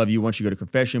I'm going to love you once you go to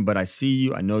confession, but I see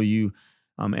you, I know you.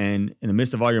 And in the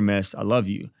midst of all your mess, I love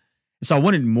you. So I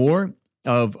wanted more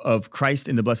of Christ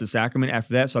in the Blessed Sacrament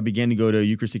after that. So I began to go to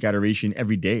Eucharistic Adoration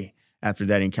every day after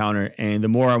that encounter. And the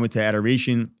more I went to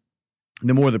adoration,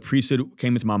 the more the priesthood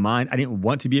came into my mind. I didn't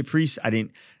want to be a priest. I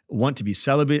didn't want to be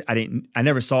celibate. I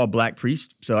never saw a black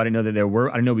priest, so I didn't know that there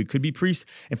were. I didn't know we could be priests.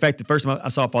 In fact, the first time I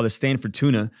saw Father Stanford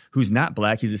Tuna, who's not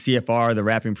black, he's a CFR, the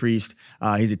rapping priest.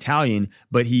 He's Italian,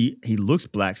 but he looks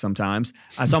black sometimes.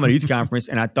 I saw him at a youth conference,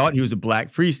 and I thought he was a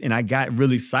black priest, and I got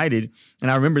really excited. And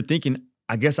I remember thinking,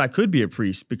 I guess I could be a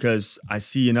priest because I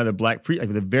see another black priest.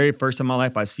 Like the very first time in my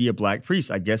life, I see a black priest.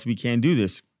 I guess we can do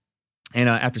this. And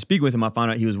after speaking with him, I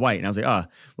found out he was white. And I was like,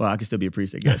 well, I could still be a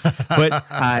priest, I guess. But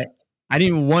I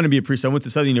didn't want to be a priest. So I went to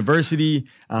Southern University,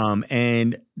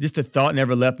 and just the thought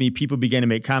never left me. People began to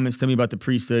make comments to me about the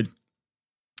priesthood.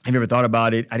 I never thought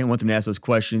about it. I didn't want them to ask those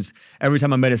questions. Every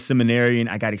time I met a seminarian,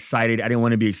 I got excited. I didn't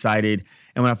want to be excited.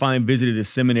 And when I finally visited the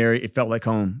seminary, it felt like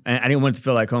home. And I didn't want it to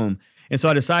feel like home. And so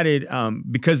I decided,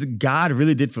 because God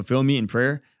really did fulfill me in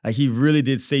prayer, he really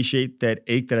did satiate that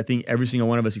ache that I think every single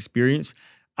one of us experience.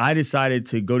 I decided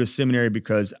to go to seminary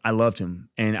because I loved him.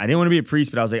 And I didn't want to be a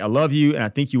priest, but I was like, I love you, and I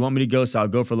think you want me to go, so I'll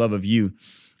go for love of you.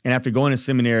 And after going to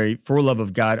seminary for love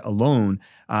of God alone,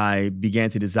 I began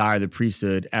to desire the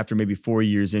priesthood after maybe 4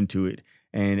 years into it.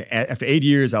 And after 8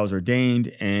 years, I was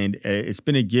ordained, and it's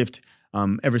been a gift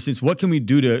ever since. What can we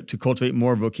do to cultivate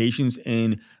more vocations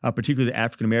in particularly the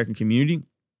African-American community?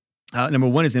 Number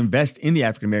one is invest in the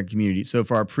African-American community. So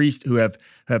for our priests who have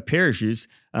parishes,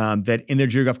 that in their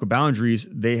geographical boundaries,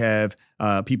 they have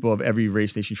people of every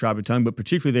race, nation, tribe, and tongue, but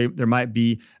particularly there might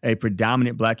be a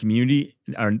predominant black community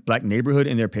or black neighborhood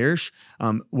in their parish.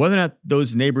 Whether or not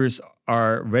those neighbors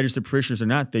are registered parishioners or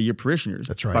not, they're your parishioners.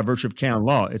 That's right. By virtue of canon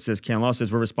law. Canon law says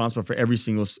we're responsible for every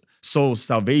single soul's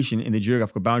salvation in the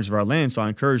geographical boundaries of our land. So I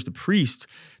encourage the priest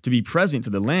to be present to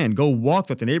the land. Go walk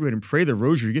through the neighborhood and pray the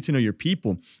rosary. Get to know your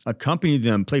people. Accompany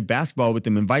them. Play basketball with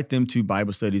them. Invite them to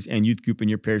Bible studies and youth group in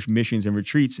your parish missions and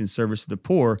retreats in service to the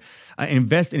poor.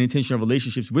 Invest in intentional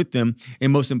relationships with them.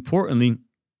 And most importantly,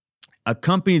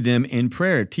 accompany them in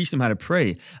prayer. Teach them how to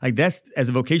pray. Like that's, as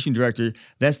a vocation director,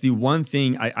 that's the one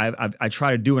thing I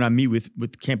try to do when I meet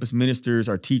with campus ministers,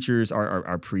 our teachers,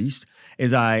 our priests,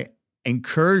 is I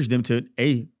encourage them to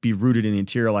be rooted in the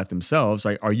interior life themselves.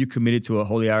 Like, are you committed to a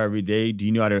holy hour every day? Do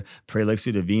you know how to pray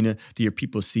Lectio Divina? Do your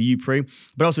people see you pray?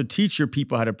 But also teach your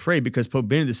people how to pray, because Pope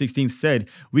Benedict XVI said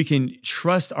we can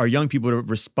trust our young people to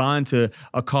respond to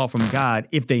a call from God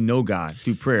if they know God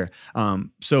through prayer.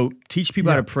 So teach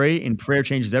people how to pray, and prayer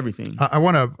changes everything. I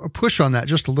want to push on that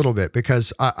just a little bit,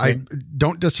 because I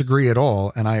don't disagree at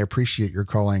all, and I appreciate your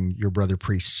calling your brother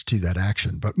priests to that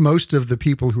action. But most of the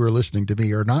people who are listening to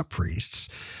me are not priests.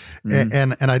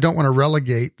 Mm-hmm. And I don't want to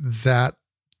relegate that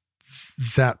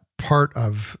part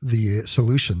of the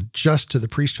solution just to the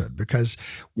priesthood, because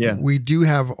we do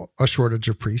have a shortage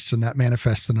of priests, and that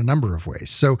manifests in a number of ways.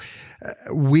 So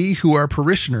we who are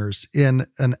parishioners in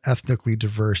an ethnically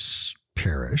diverse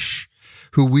parish,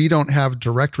 who we don't have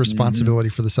direct responsibility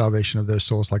for the salvation of those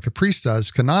souls like the priest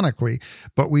does canonically,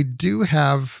 but we do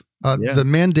have the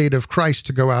mandate of Christ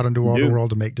to go out into all the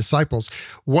world to make disciples.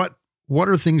 What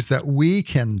are things that we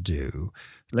can do?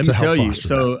 Let me tell you.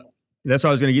 So That's what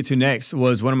I was going to get to next.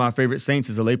 Was one of my favorite saints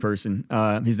as a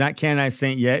layperson. He's not canonized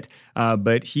saint yet,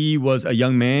 but he was a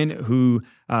young man who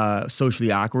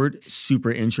socially awkward,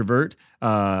 super introvert,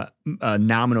 a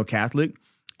nominal Catholic.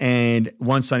 And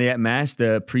one Sunday at Mass,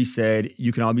 the priest said,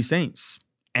 "You can all be saints."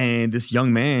 And this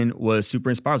young man was super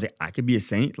inspired. I was like, I could be a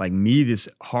saint. Like me, this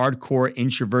hardcore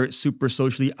introvert, super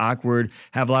socially awkward,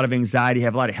 have a lot of anxiety,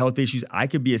 have a lot of health issues. I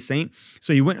could be a saint.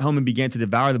 So he went home and began to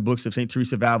devour the books of St.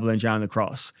 Teresa of Avila and John of the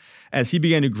Cross. As he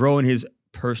began to grow in his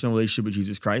personal relationship with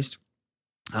Jesus Christ,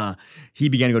 he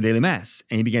began to go to daily Mass,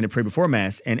 and he began to pray before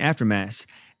Mass and after Mass.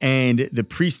 And the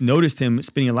priest noticed him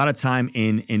spending a lot of time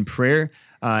in prayer.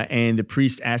 And the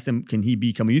priest asked him, can he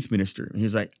become a youth minister? And he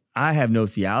was like, I have no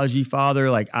theology,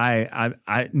 Father. Like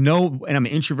I know, and I'm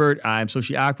an introvert. I'm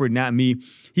socially awkward, not me.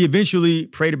 He eventually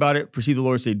prayed about it, perceived the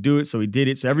Lord say, do it. So he did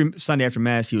it. So every Sunday after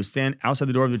Mass, he would stand outside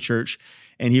the door of the church,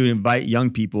 and he would invite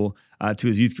young people to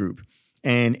his youth group.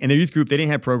 And in their youth group, they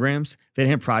didn't have programs, they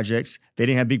didn't have projects, they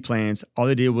didn't have big plans. All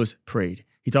they did was prayed.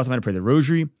 He taught them how to pray the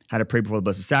rosary, how to pray before the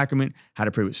Blessed Sacrament, how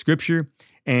to pray with Scripture.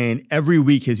 And every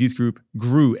week, his youth group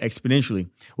grew exponentially.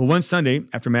 Well, one Sunday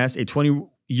after Mass, a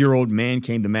 20-year-old man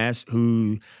came to Mass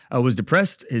who was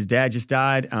depressed. His dad just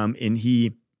died, and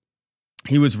he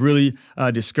was really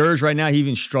discouraged right now. He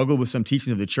even struggled with some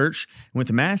teachings of the church. Went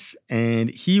to Mass,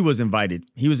 and he was invited.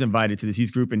 He was invited to this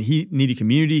youth group, and he needed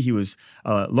community. He was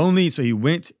lonely, so he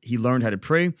went. He learned how to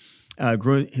pray,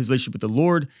 grew his relationship with the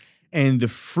Lord. And the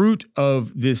fruit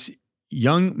of this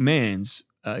young man's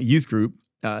youth group,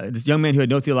 this young man who had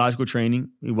no theological training,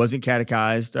 he wasn't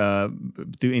catechized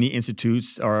through any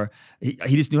institutes, or he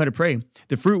just knew how to pray.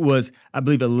 The fruit was, I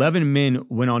believe, 11 men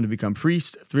went on to become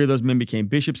priests. 3 of those men became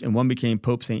bishops, and one became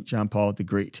Pope St. John Paul the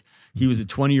Great. He was a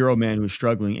 20-year-old man who was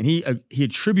struggling, and he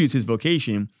attributes his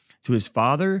vocation to his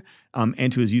father and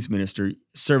to his youth minister,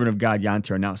 servant of God, Jan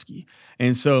Taranowski.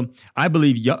 And so I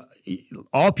believe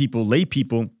all people, lay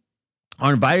people,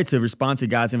 are invited to respond to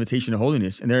God's invitation to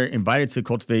holiness, and they're invited to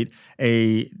cultivate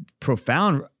a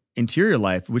profound interior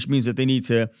life, which means that they need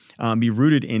to be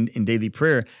rooted in daily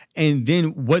prayer. And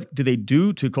then what do they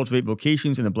do to cultivate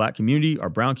vocations in the Black community, or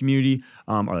brown community,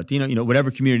 or Latino,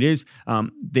 whatever community it is?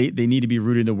 They need to be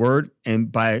rooted in the Word,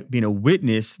 and by being a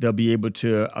witness, they'll be able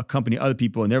to accompany other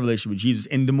people in their relationship with Jesus.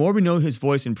 And the more we know His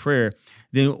voice in prayer,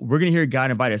 then we're going to hear God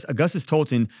invite us. Augustus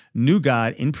Tolton knew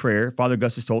God in prayer, Father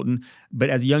Augustus Tolton, but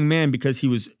as a young man, because he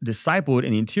was discipled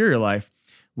in the interior life,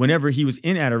 whenever he was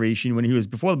in adoration, when he was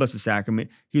before the Blessed Sacrament,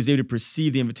 he was able to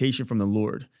perceive the invitation from the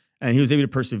Lord. And he was able to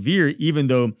persevere, even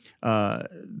though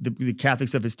the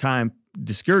Catholics of his time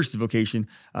discouraged his vocation.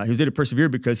 He was able to persevere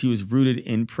because he was rooted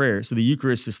in prayer. So the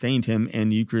Eucharist sustained him,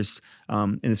 and the Eucharist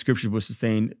and the Scriptures will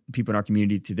sustain people in our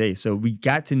community today. So we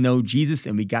got to know Jesus,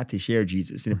 and we got to share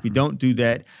Jesus. And if we don't do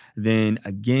that, then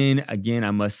again,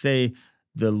 I must say,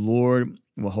 the Lord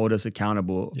will hold us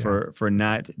accountable for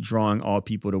not drawing all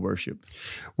people to worship.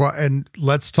 Well, and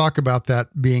let's talk about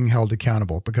that being held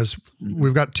accountable, because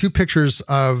we've got 2 pictures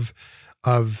of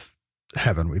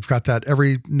heaven. We've got that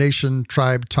every nation,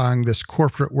 tribe, tongue, this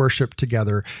corporate worship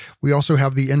together. We also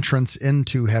have the entrance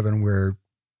into heaven where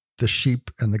the sheep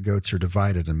and the goats are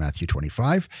divided in Matthew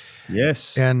 25.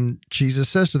 Yes. And Jesus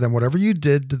says to them, whatever you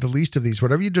did to the least of these,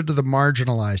 whatever you did to the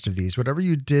marginalized of these, whatever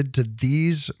you did to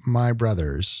these, my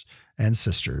brothers and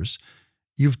sisters,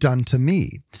 you've done to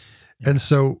me. Yeah. And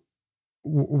so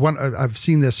I've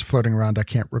seen this floating around. I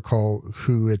can't recall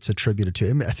who it's attributed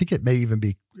to. I think it may even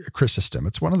be Chrysostom.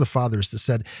 It's one of the fathers that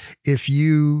said, if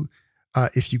you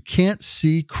can't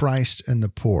see Christ in the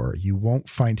poor, you won't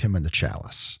find him in the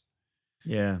chalice.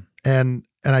 Yeah. And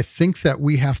I think that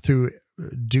we have to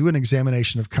do an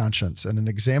examination of conscience and an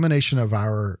examination of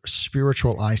our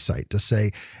spiritual eyesight to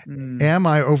say, am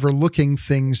I overlooking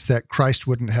things that Christ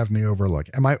wouldn't have me overlook?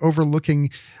 Am I overlooking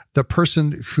the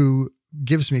person who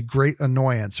gives me great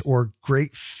annoyance or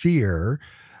great fear?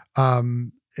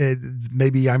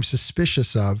 Maybe I'm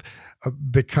suspicious of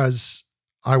because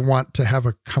I want to have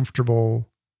a comfortable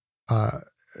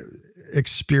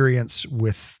experience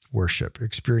with worship,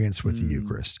 experience with the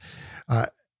Eucharist.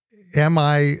 Am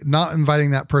I not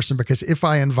inviting that person because if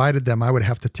I invited them, I would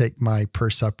have to take my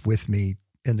purse up with me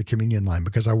in the communion line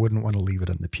because I wouldn't want to leave it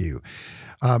in the pew?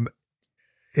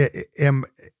 Am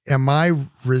I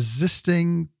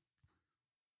resisting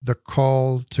the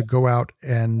call to go out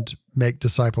and make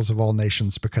disciples of all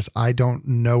nations because I don't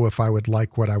know if I would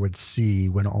like what I would see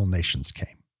when all nations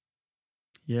came?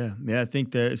 Yeah. I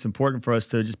think that it's important for us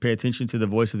to just pay attention to the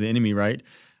voice of the enemy, right?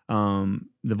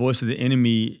 The voice of the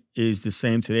enemy is the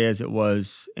same today as it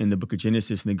was in the book of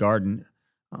Genesis in the garden.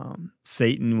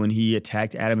 Satan, when he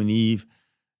attacked Adam and Eve,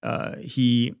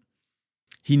 he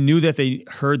he knew that they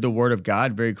heard the word of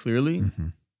God very clearly. Mm-hmm.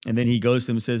 And then he goes to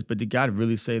them and says, but did God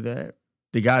really say that?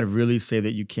 Did God really say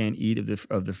that you can't eat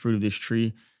of the fruit of this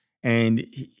tree? And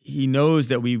he knows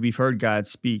that we've heard God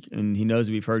speak, and he knows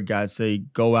that we've heard God say,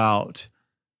 go out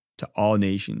to all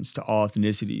nations, to all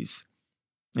ethnicities.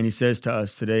 And he says to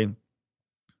us today,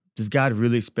 does God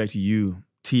really expect you,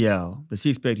 TL, does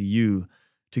he expect you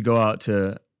to go out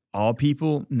to all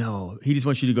people? No, he just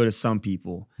wants you to go to some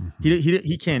people. Mm-hmm.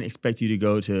 He can't expect you to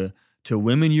go to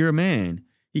women. You're a man.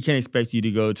 He can't expect you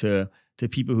to go to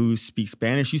people who speak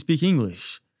Spanish. You speak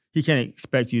English. He can't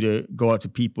expect you to go out to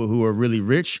people who are really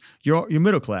rich. You're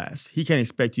middle class. He can't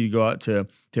expect you to go out to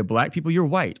black people. You're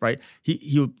white, right?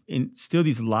 He'll instill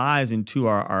these lies into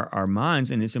our minds,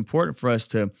 and it's important for us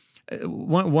to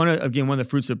one of the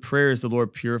fruits of prayer is the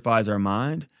Lord purifies our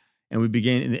mind, and we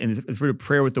begin in the fruit of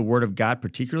prayer with the Word of God.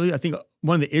 Particularly, I think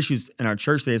one of the issues in our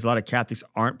church today is a lot of Catholics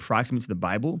aren't proximate to the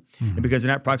Bible, Mm-hmm. and because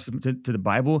they're not proximate to the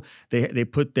Bible, they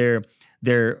put their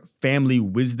family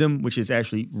wisdom, which is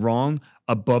actually wrong,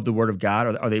 above the Word of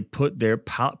God, or they put their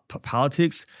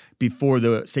politics before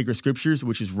the sacred scriptures,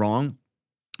 which is wrong.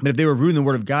 But if they were rooting the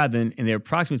Word of God, then and they're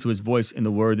proximate to His voice in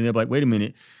the Word, then they'll be like, wait a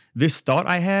minute, this thought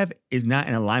I have is not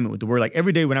in alignment with the Word. Like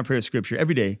every day when I pray the Scripture,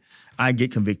 every day I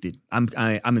get convicted. I'm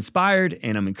inspired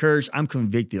and I'm encouraged. I'm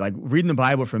convicted. Like reading the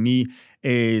Bible for me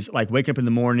is like waking up in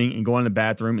the morning and going to the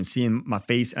bathroom and seeing my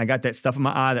face, and I got that stuff in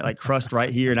my eye, that like crust right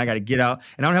here, and I got to get out.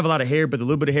 And I don't have a lot of hair, but the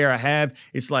little bit of hair I have,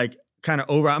 it's like kind of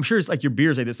over. I'm sure it's like your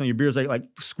beard's like this, and your beard's like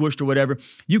squished or whatever.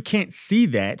 You can't see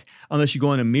that unless you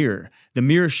go in a mirror. The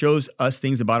mirror shows us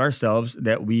things about ourselves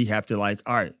that we have to like,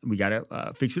 all right, we got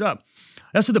to fix it up.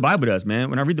 That's what the Bible does, man.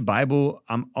 When I read the Bible,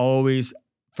 I'm always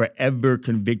forever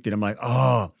convicted. I'm like,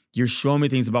 oh, you're showing me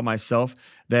things about myself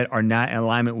that are not in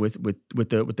alignment with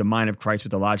the mind of Christ,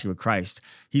 with the logic of Christ.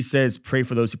 He says, pray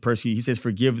for those who persecute. He says,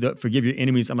 forgive your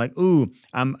enemies. I'm like, ooh.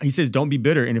 He says, don't be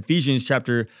bitter. In Ephesians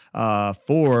chapter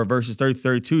 4, verses 30 to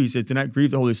 32, he says, do not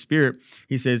grieve the Holy Spirit.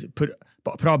 He says, put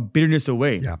all bitterness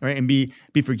away, right? And be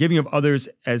forgiving of others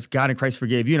as God and Christ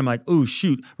forgave you. And I'm like, ooh,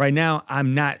 shoot, right now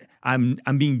I'm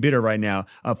being bitter right now.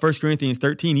 1 Corinthians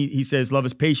 13, he says, love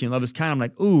is patient, love is kind. I'm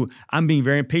like, ooh, I'm being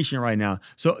very impatient right now.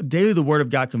 So daily the Word of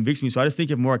God convicts me. So I just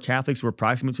think if more Catholics were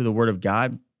proximate to the Word of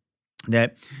God,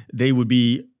 that they would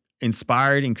be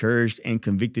inspired, encouraged, and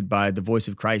convicted by the voice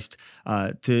of Christ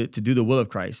to do the will of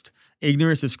Christ.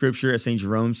 Ignorance of Scripture, as St.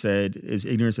 Jerome said, is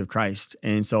ignorance of Christ.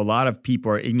 And so a lot of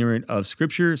people are ignorant of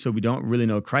Scripture, so we don't really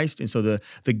know Christ. And so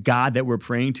the God that we're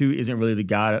praying to isn't really the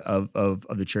God of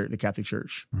the church, the Catholic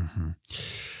Church. Mm-hmm.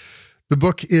 The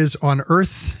book is On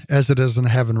Earth as It Is in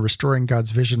Heaven, Restoring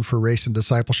God's Vision for Race and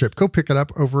Discipleship. Go pick it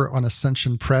up over on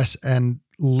Ascension Press and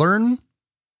learn,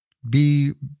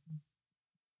 be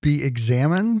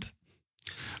examined,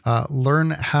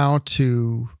 learn how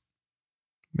to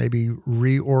maybe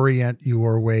reorient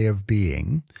your way of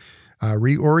being,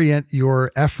 reorient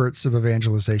your efforts of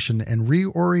evangelization, and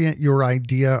reorient your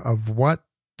idea of what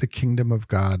the kingdom of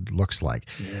God looks like.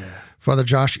 Yeah. Father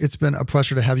Josh, it's been a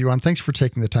pleasure to have you on. Thanks for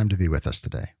taking the time to be with us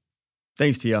today.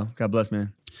 Thanks, TL. God bless,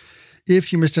 man.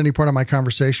 If you missed any part of my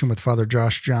conversation with Father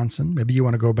Josh Johnson, maybe you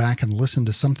want to go back and listen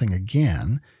to something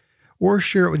again, or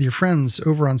share it with your friends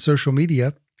over on social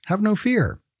media, have no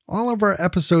fear. All of our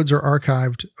episodes are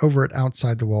archived over at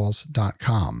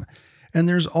OutsideTheWalls.com. And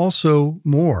there's also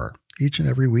more. Each and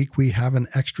every week, we have an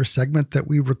extra segment that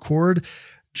we record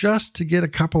just to get a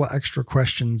couple of extra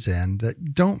questions in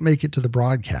that don't make it to the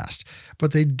broadcast,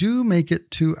 but they do make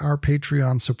it to our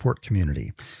Patreon support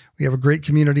community. We have a great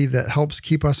community that helps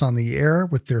keep us on the air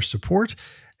with their support.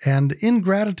 And in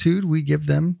gratitude, we give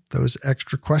them those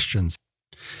extra questions.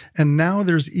 And now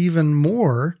there's even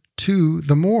more to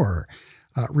the more.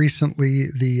 Recently,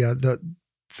 the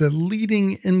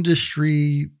leading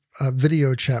industry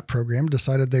video chat program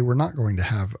decided they were not going to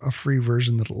have a free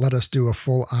version that let us do a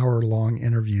full hour-long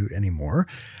interview anymore.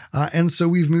 And so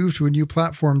we've moved to a new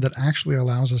platform that actually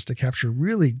allows us to capture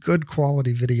really good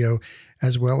quality video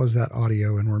as well as that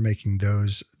audio, and we're making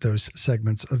those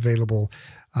segments available,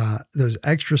 those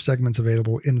extra segments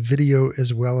available in video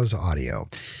as well as audio.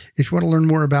 If you want to learn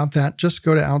more about that, just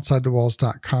go to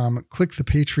OutsideTheWalls.com, click the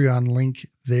Patreon link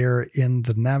there in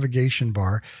the navigation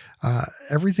bar.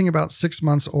 Everything about 6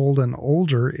 months old and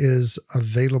older is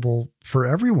available for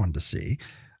everyone to see.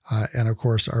 And of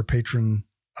course, our patron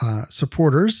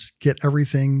supporters get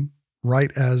everything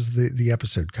right as the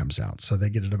episode comes out. So they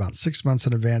get it about 6 months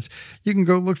in advance. You can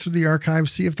go look through the archive,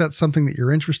 see if that's something that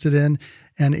you're interested in.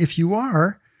 And if you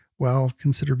are, well,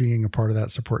 consider being a part of that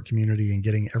support community and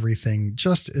getting everything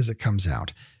just as it comes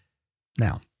out.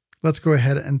 Now, let's go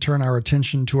ahead and turn our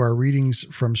attention to our readings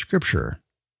from Scripture.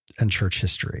 and church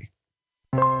history.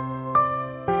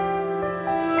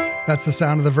 That's the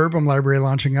sound of the Verbum Library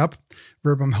launching up.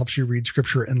 Verbum helps you read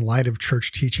Scripture in light of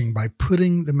church teaching by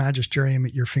putting the magisterium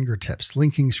at your fingertips,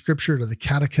 linking Scripture to the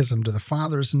catechism, to the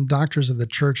fathers and doctors of the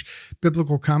church,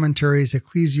 biblical commentaries,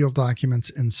 ecclesial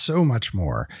documents, and so much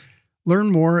more.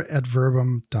 Learn more at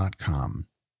verbum.com.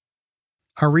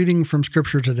 Our reading from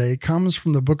Scripture today comes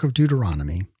from the book of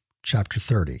Deuteronomy, chapter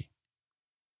 30.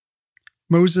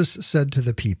 Moses said to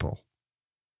the people,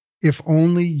 "If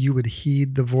only you would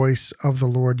heed the voice of the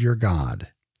Lord your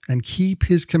God and keep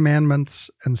his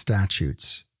commandments and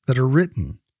statutes that are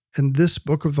written in this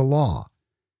book of the law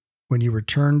when you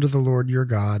return to the Lord your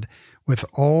God with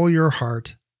all your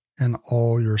heart and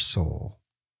all your soul.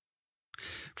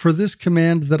 For this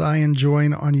command that I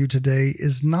enjoin on you today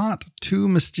is not too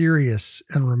mysterious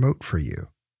and remote for you.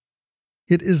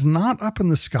 It is not up in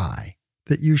the sky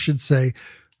that you should say,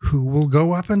 'Who will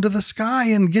go up into the sky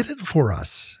and get it for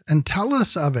us and tell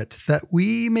us of it that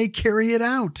we may carry it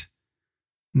out?'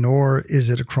 Nor is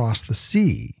it across the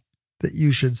sea that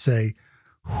you should say,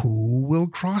 'Who will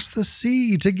cross the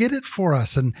sea to get it for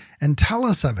us and tell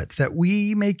us of it that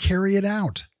we may carry it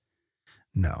out?'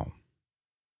 No,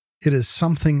 it is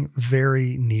something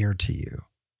very near to you,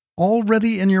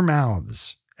 already in your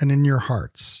mouths and in your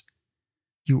hearts.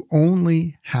 You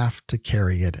only have to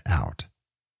carry it out."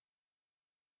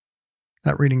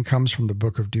 That reading comes from the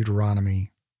book of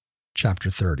Deuteronomy,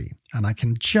 chapter 30. And I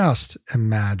can just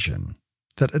imagine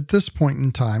that at this point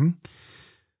in time,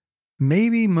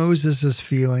 maybe Moses is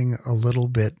feeling a little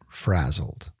bit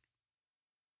frazzled.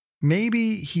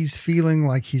 Maybe he's feeling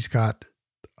like he's got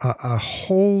a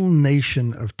whole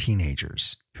nation of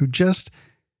teenagers who just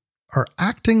are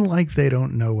acting like they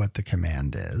don't know what the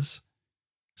command is,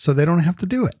 so they don't have to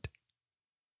do it.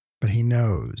 But he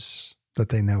knows that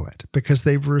they know it because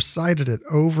they've recited it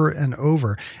over and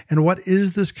over. And what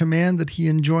is this command that he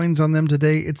enjoins on them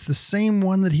today? It's the same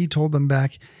one that he told them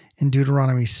back in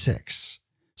Deuteronomy 6.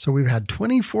 So we've had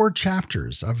 24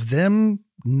 chapters of them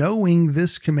knowing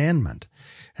this commandment.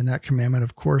 And that commandment,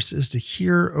 of course, is to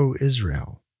hear, O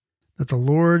Israel, that the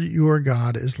Lord your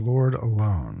God is Lord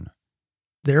alone.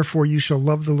 Therefore you shall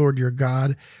love the Lord your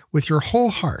God with your whole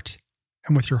heart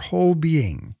and with your whole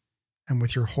being and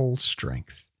with your whole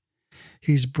strength.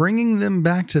 He's bringing them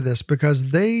back to this because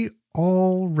they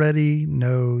already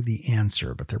know the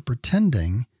answer, but they're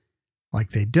pretending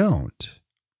like they don't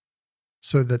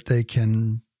so that they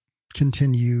can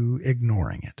continue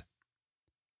ignoring it.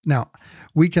 Now,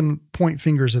 we can point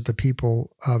fingers at the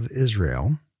people of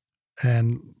Israel,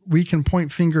 and we can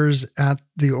point fingers at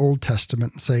the Old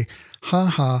Testament and say,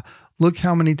 look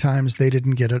how many times they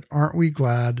didn't get it. Aren't we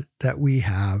glad that we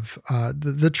have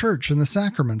the church and the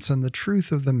sacraments? And the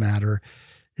truth of the matter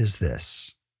is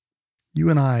this. You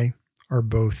and I are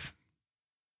both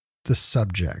the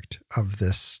subject of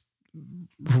this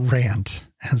rant,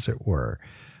 as it were,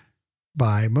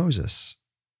 by Moses.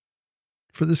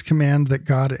 For this command that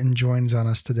God enjoins on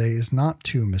us today is not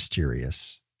too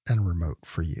mysterious and remote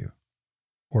for you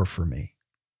or for me.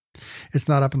 It's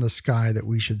not up in the sky that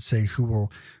we should say, who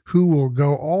will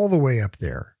go all the way up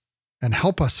there and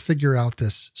help us figure out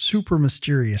this super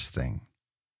mysterious thing.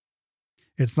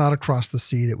 It's not across the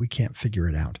sea that we can't figure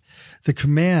it out. The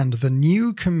command, the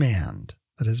new command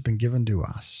that has been given to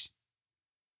us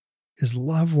is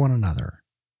love one another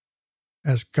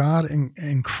as God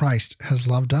in Christ has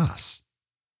loved us.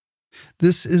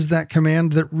 This is that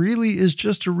command that really is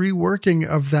just a reworking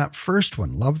of that first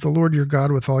one. Love the Lord your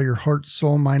God with all your heart,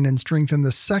 soul, mind, and strength. And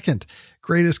the second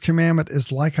greatest commandment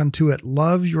is like unto it.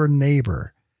 Love your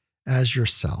neighbor as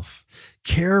yourself.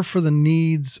 Care for the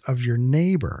needs of your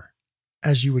neighbor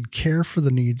as you would care for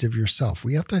the needs of yourself.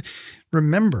 We have to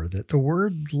remember that the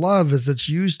word love, as it's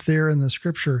used there in the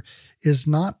scripture, is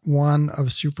not one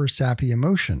of super sappy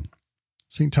emotion.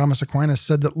 St. Thomas Aquinas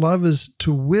said that love is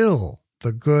to will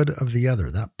the good of the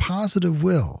other, that positive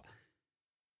will.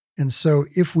 And so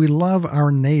if we love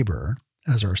our neighbor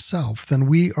as ourself, then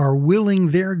we are willing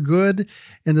their good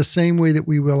in the same way that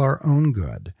we will our own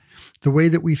good. The way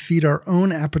that we feed our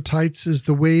own appetites is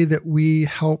the way that we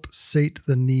help sate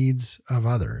the needs of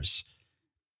others.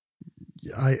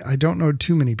 I don't know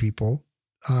too many people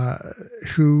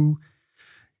who,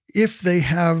 if they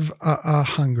have a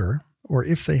hunger or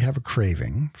if they have a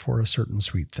craving for a certain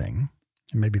sweet thing,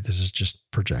 and maybe this is just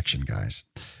projection, guys,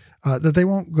 that they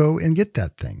won't go and get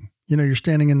that thing. You know, you're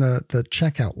standing in the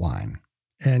checkout line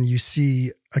and you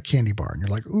see a candy bar and you're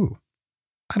like, ooh,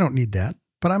 I don't need that,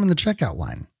 but I'm in the checkout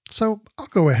line, so I'll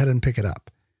go ahead and pick it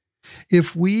up.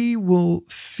 If we will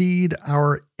feed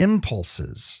our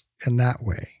impulses in that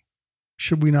way,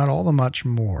 should we not all the much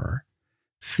more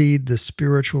feed the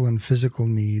spiritual and physical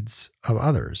needs of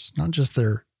others, not just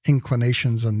their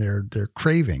inclinations and their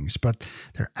cravings, but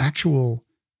their actual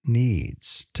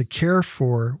needs, to care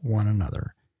for one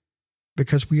another,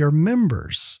 because we are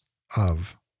members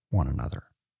of one another.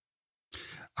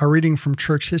 Our reading from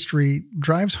church history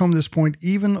drives home this point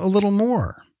even a little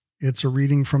more. It's a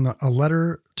reading from a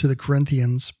letter to the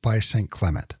Corinthians by St.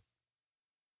 Clement.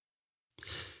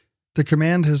 The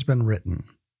command has been written,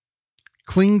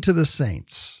 "Cling to the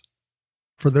saints,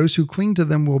 for those who cling to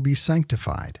them will be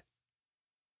sanctified."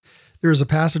 There is a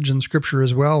passage in Scripture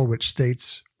as well which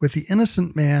states, "With the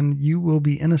innocent man you will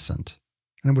be innocent,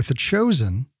 and with the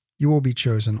chosen you will be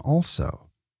chosen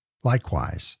also.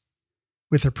 Likewise,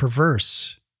 with the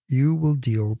perverse you will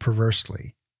deal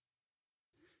perversely.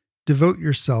 Devote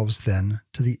yourselves then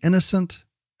to the innocent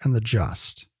and the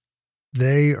just.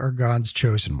 They are God's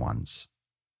chosen ones.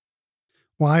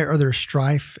 Why are there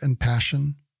strife and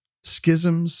passion,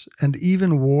 schisms, and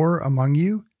even war among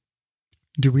you?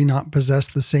 Do we not possess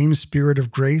the same Spirit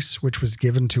of grace which was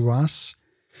given to us,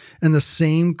 and the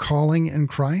same calling in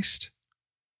Christ?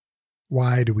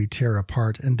 Why do we tear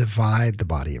apart and divide the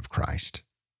body of Christ?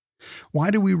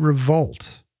 Why do we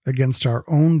revolt against our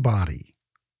own body?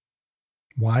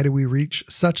 Why do we reach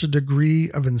such a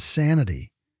degree of insanity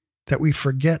that we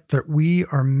forget that we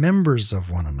are members of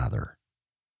one another?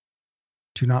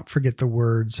 Do not forget the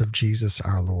words of Jesus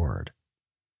our Lord.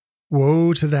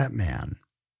 Woe to that man!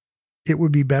 It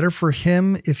would be better for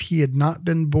him if he had not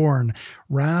been born,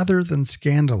 rather than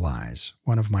scandalize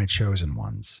one of my chosen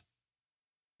ones.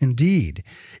 Indeed,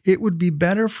 it would be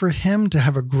better for him to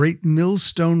have a great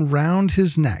millstone round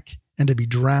his neck and to be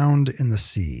drowned in the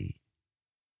sea,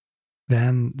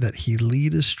 than that he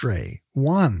lead astray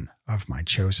one of my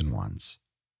chosen ones.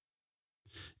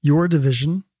 Your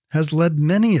division has led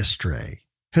many astray,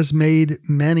 has made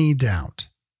many doubt,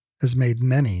 has made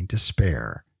many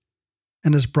despair,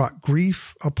 and has brought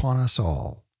grief upon us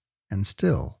all, and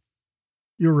still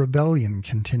your rebellion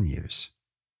continues.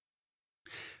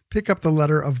 Pick up the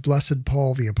letter of blessed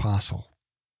Paul the Apostle.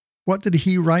 What did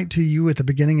he write to you at the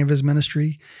beginning of his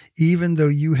ministry, even though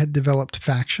you had developed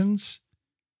factions?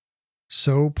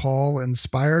 So Paul,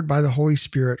 inspired by the Holy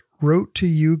Spirit, wrote to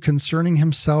you concerning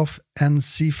himself and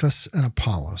Cephas and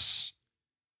Apollos.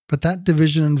 But that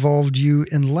division involved you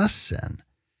in less sin,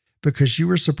 because you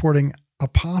were supporting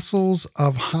apostles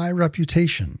of high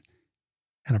reputation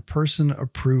and a person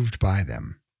approved by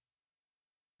them.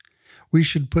 We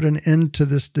should put an end to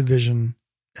this division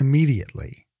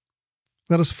immediately.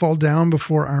 Let us fall down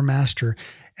before our Master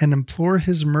and implore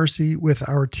his mercy with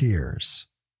our tears.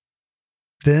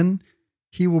 Then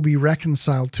he will be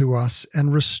reconciled to us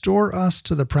and restore us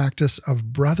to the practice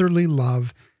of brotherly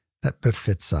love that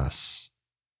befits us.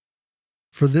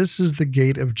 For this is the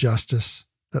gate of justice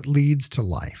that leads to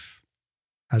life.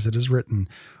 As it is written,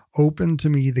 "Open to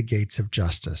me the gates of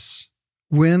justice.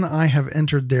 When I have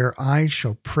entered there, I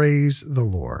shall praise the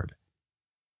Lord.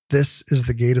 This is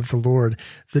the gate of the Lord.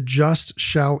 The just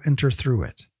shall enter through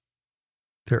it.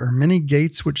 There are many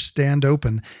gates which stand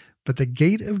open, but the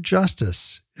gate of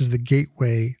justice is the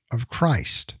gateway of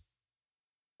Christ.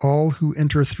 All who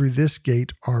enter through this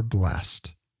gate are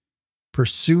blessed,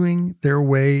 pursuing their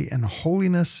way in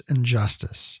holiness and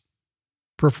justice,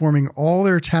 performing all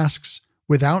their tasks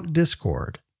without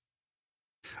discord.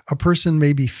 A person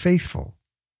may be faithful.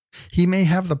 He may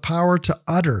have the power to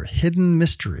utter hidden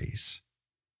mysteries.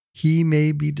 He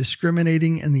may be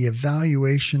discriminating in the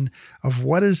evaluation of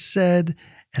what is said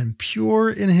and pure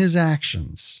in his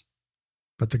actions.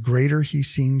 But the greater he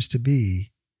seems to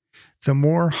be, the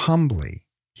more humbly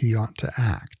he ought to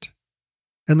act,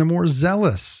 and the more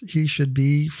zealous he should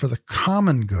be for the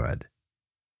common good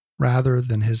rather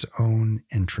than his own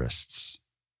interests.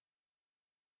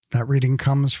 That reading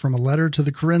comes from a letter to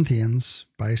the Corinthians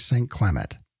by St.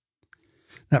 Clement.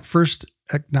 That first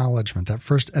acknowledgement, that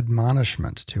first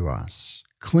admonishment to us,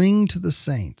 cling to the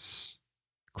saints.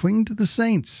 Cling to the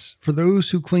saints, for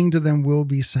those who cling to them will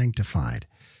be sanctified.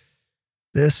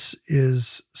 This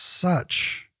is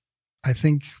such, I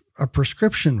think, a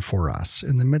prescription for us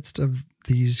in the midst of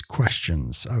these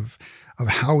questions of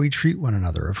how we treat one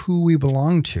another, of who we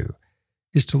belong to,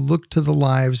 is to look to the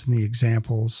lives and the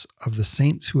examples of the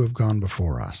saints who have gone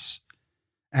before us,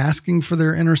 asking for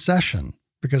their intercession,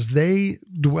 because they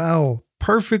dwell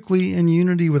perfectly in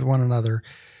unity with one another,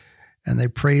 and they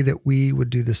pray that we would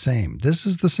do the same. This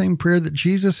is the same prayer that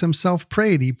Jesus himself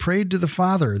prayed. He prayed to the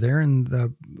Father there in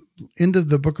the end of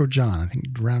the book of John, I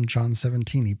think around John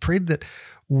 17. He prayed that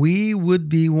we would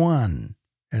be one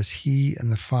as he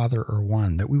and the Father are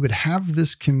one, that we would have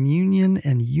this communion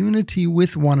and unity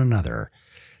with one another,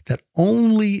 that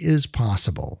only is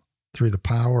possible through the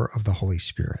power of the Holy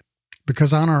Spirit.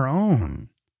 Because on our own,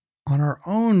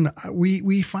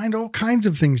 we find all kinds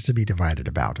of things to be divided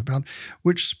about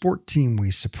which sport team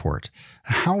we support,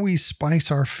 how we spice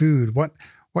our food, what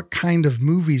kind of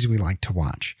movies we like to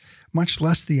watch, much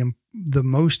less the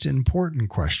most important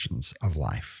questions of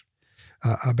life,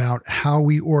 about how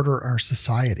we order our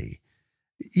society.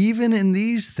 Even in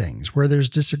these things where there's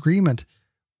disagreement,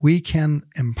 we can,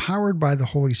 empowered by the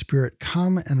Holy Spirit,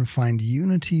 come and find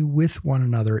unity with one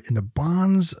another in the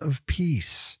bonds of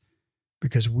peace,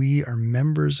 because we are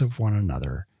members of one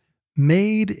another,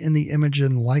 made in the image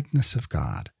and likeness of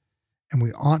God, and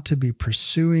we ought to be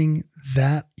pursuing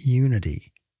that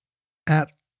unity at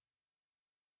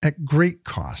great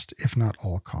cost, if not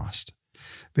all cost,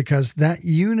 because that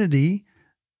unity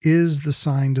is the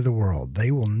sign to the world. They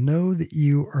will know that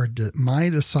you are my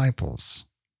disciples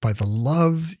by the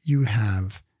love you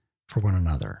have for one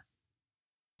another.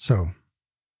 So,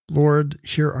 Lord,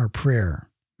 hear our prayer.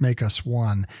 Make us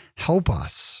one. Help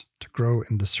us to grow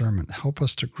in discernment. Help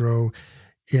us to grow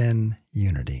in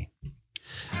unity.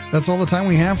 That's all the time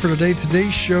we have for today.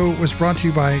 Today's show was brought to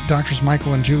you by Drs.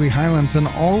 Michael and Julie Hylands and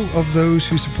all of those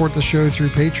who support the show through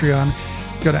Patreon.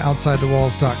 Go to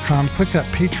OutsideTheWalls.com, click that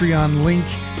Patreon link,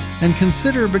 and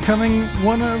consider becoming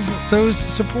one of those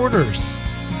supporters.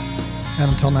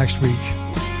 And until next week,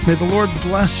 may the Lord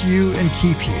bless you and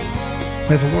keep you.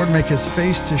 May the Lord make his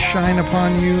face to shine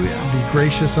upon you and be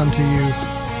gracious unto you.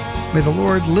 May the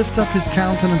Lord lift up his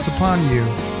countenance upon you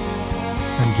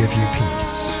and give you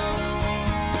peace.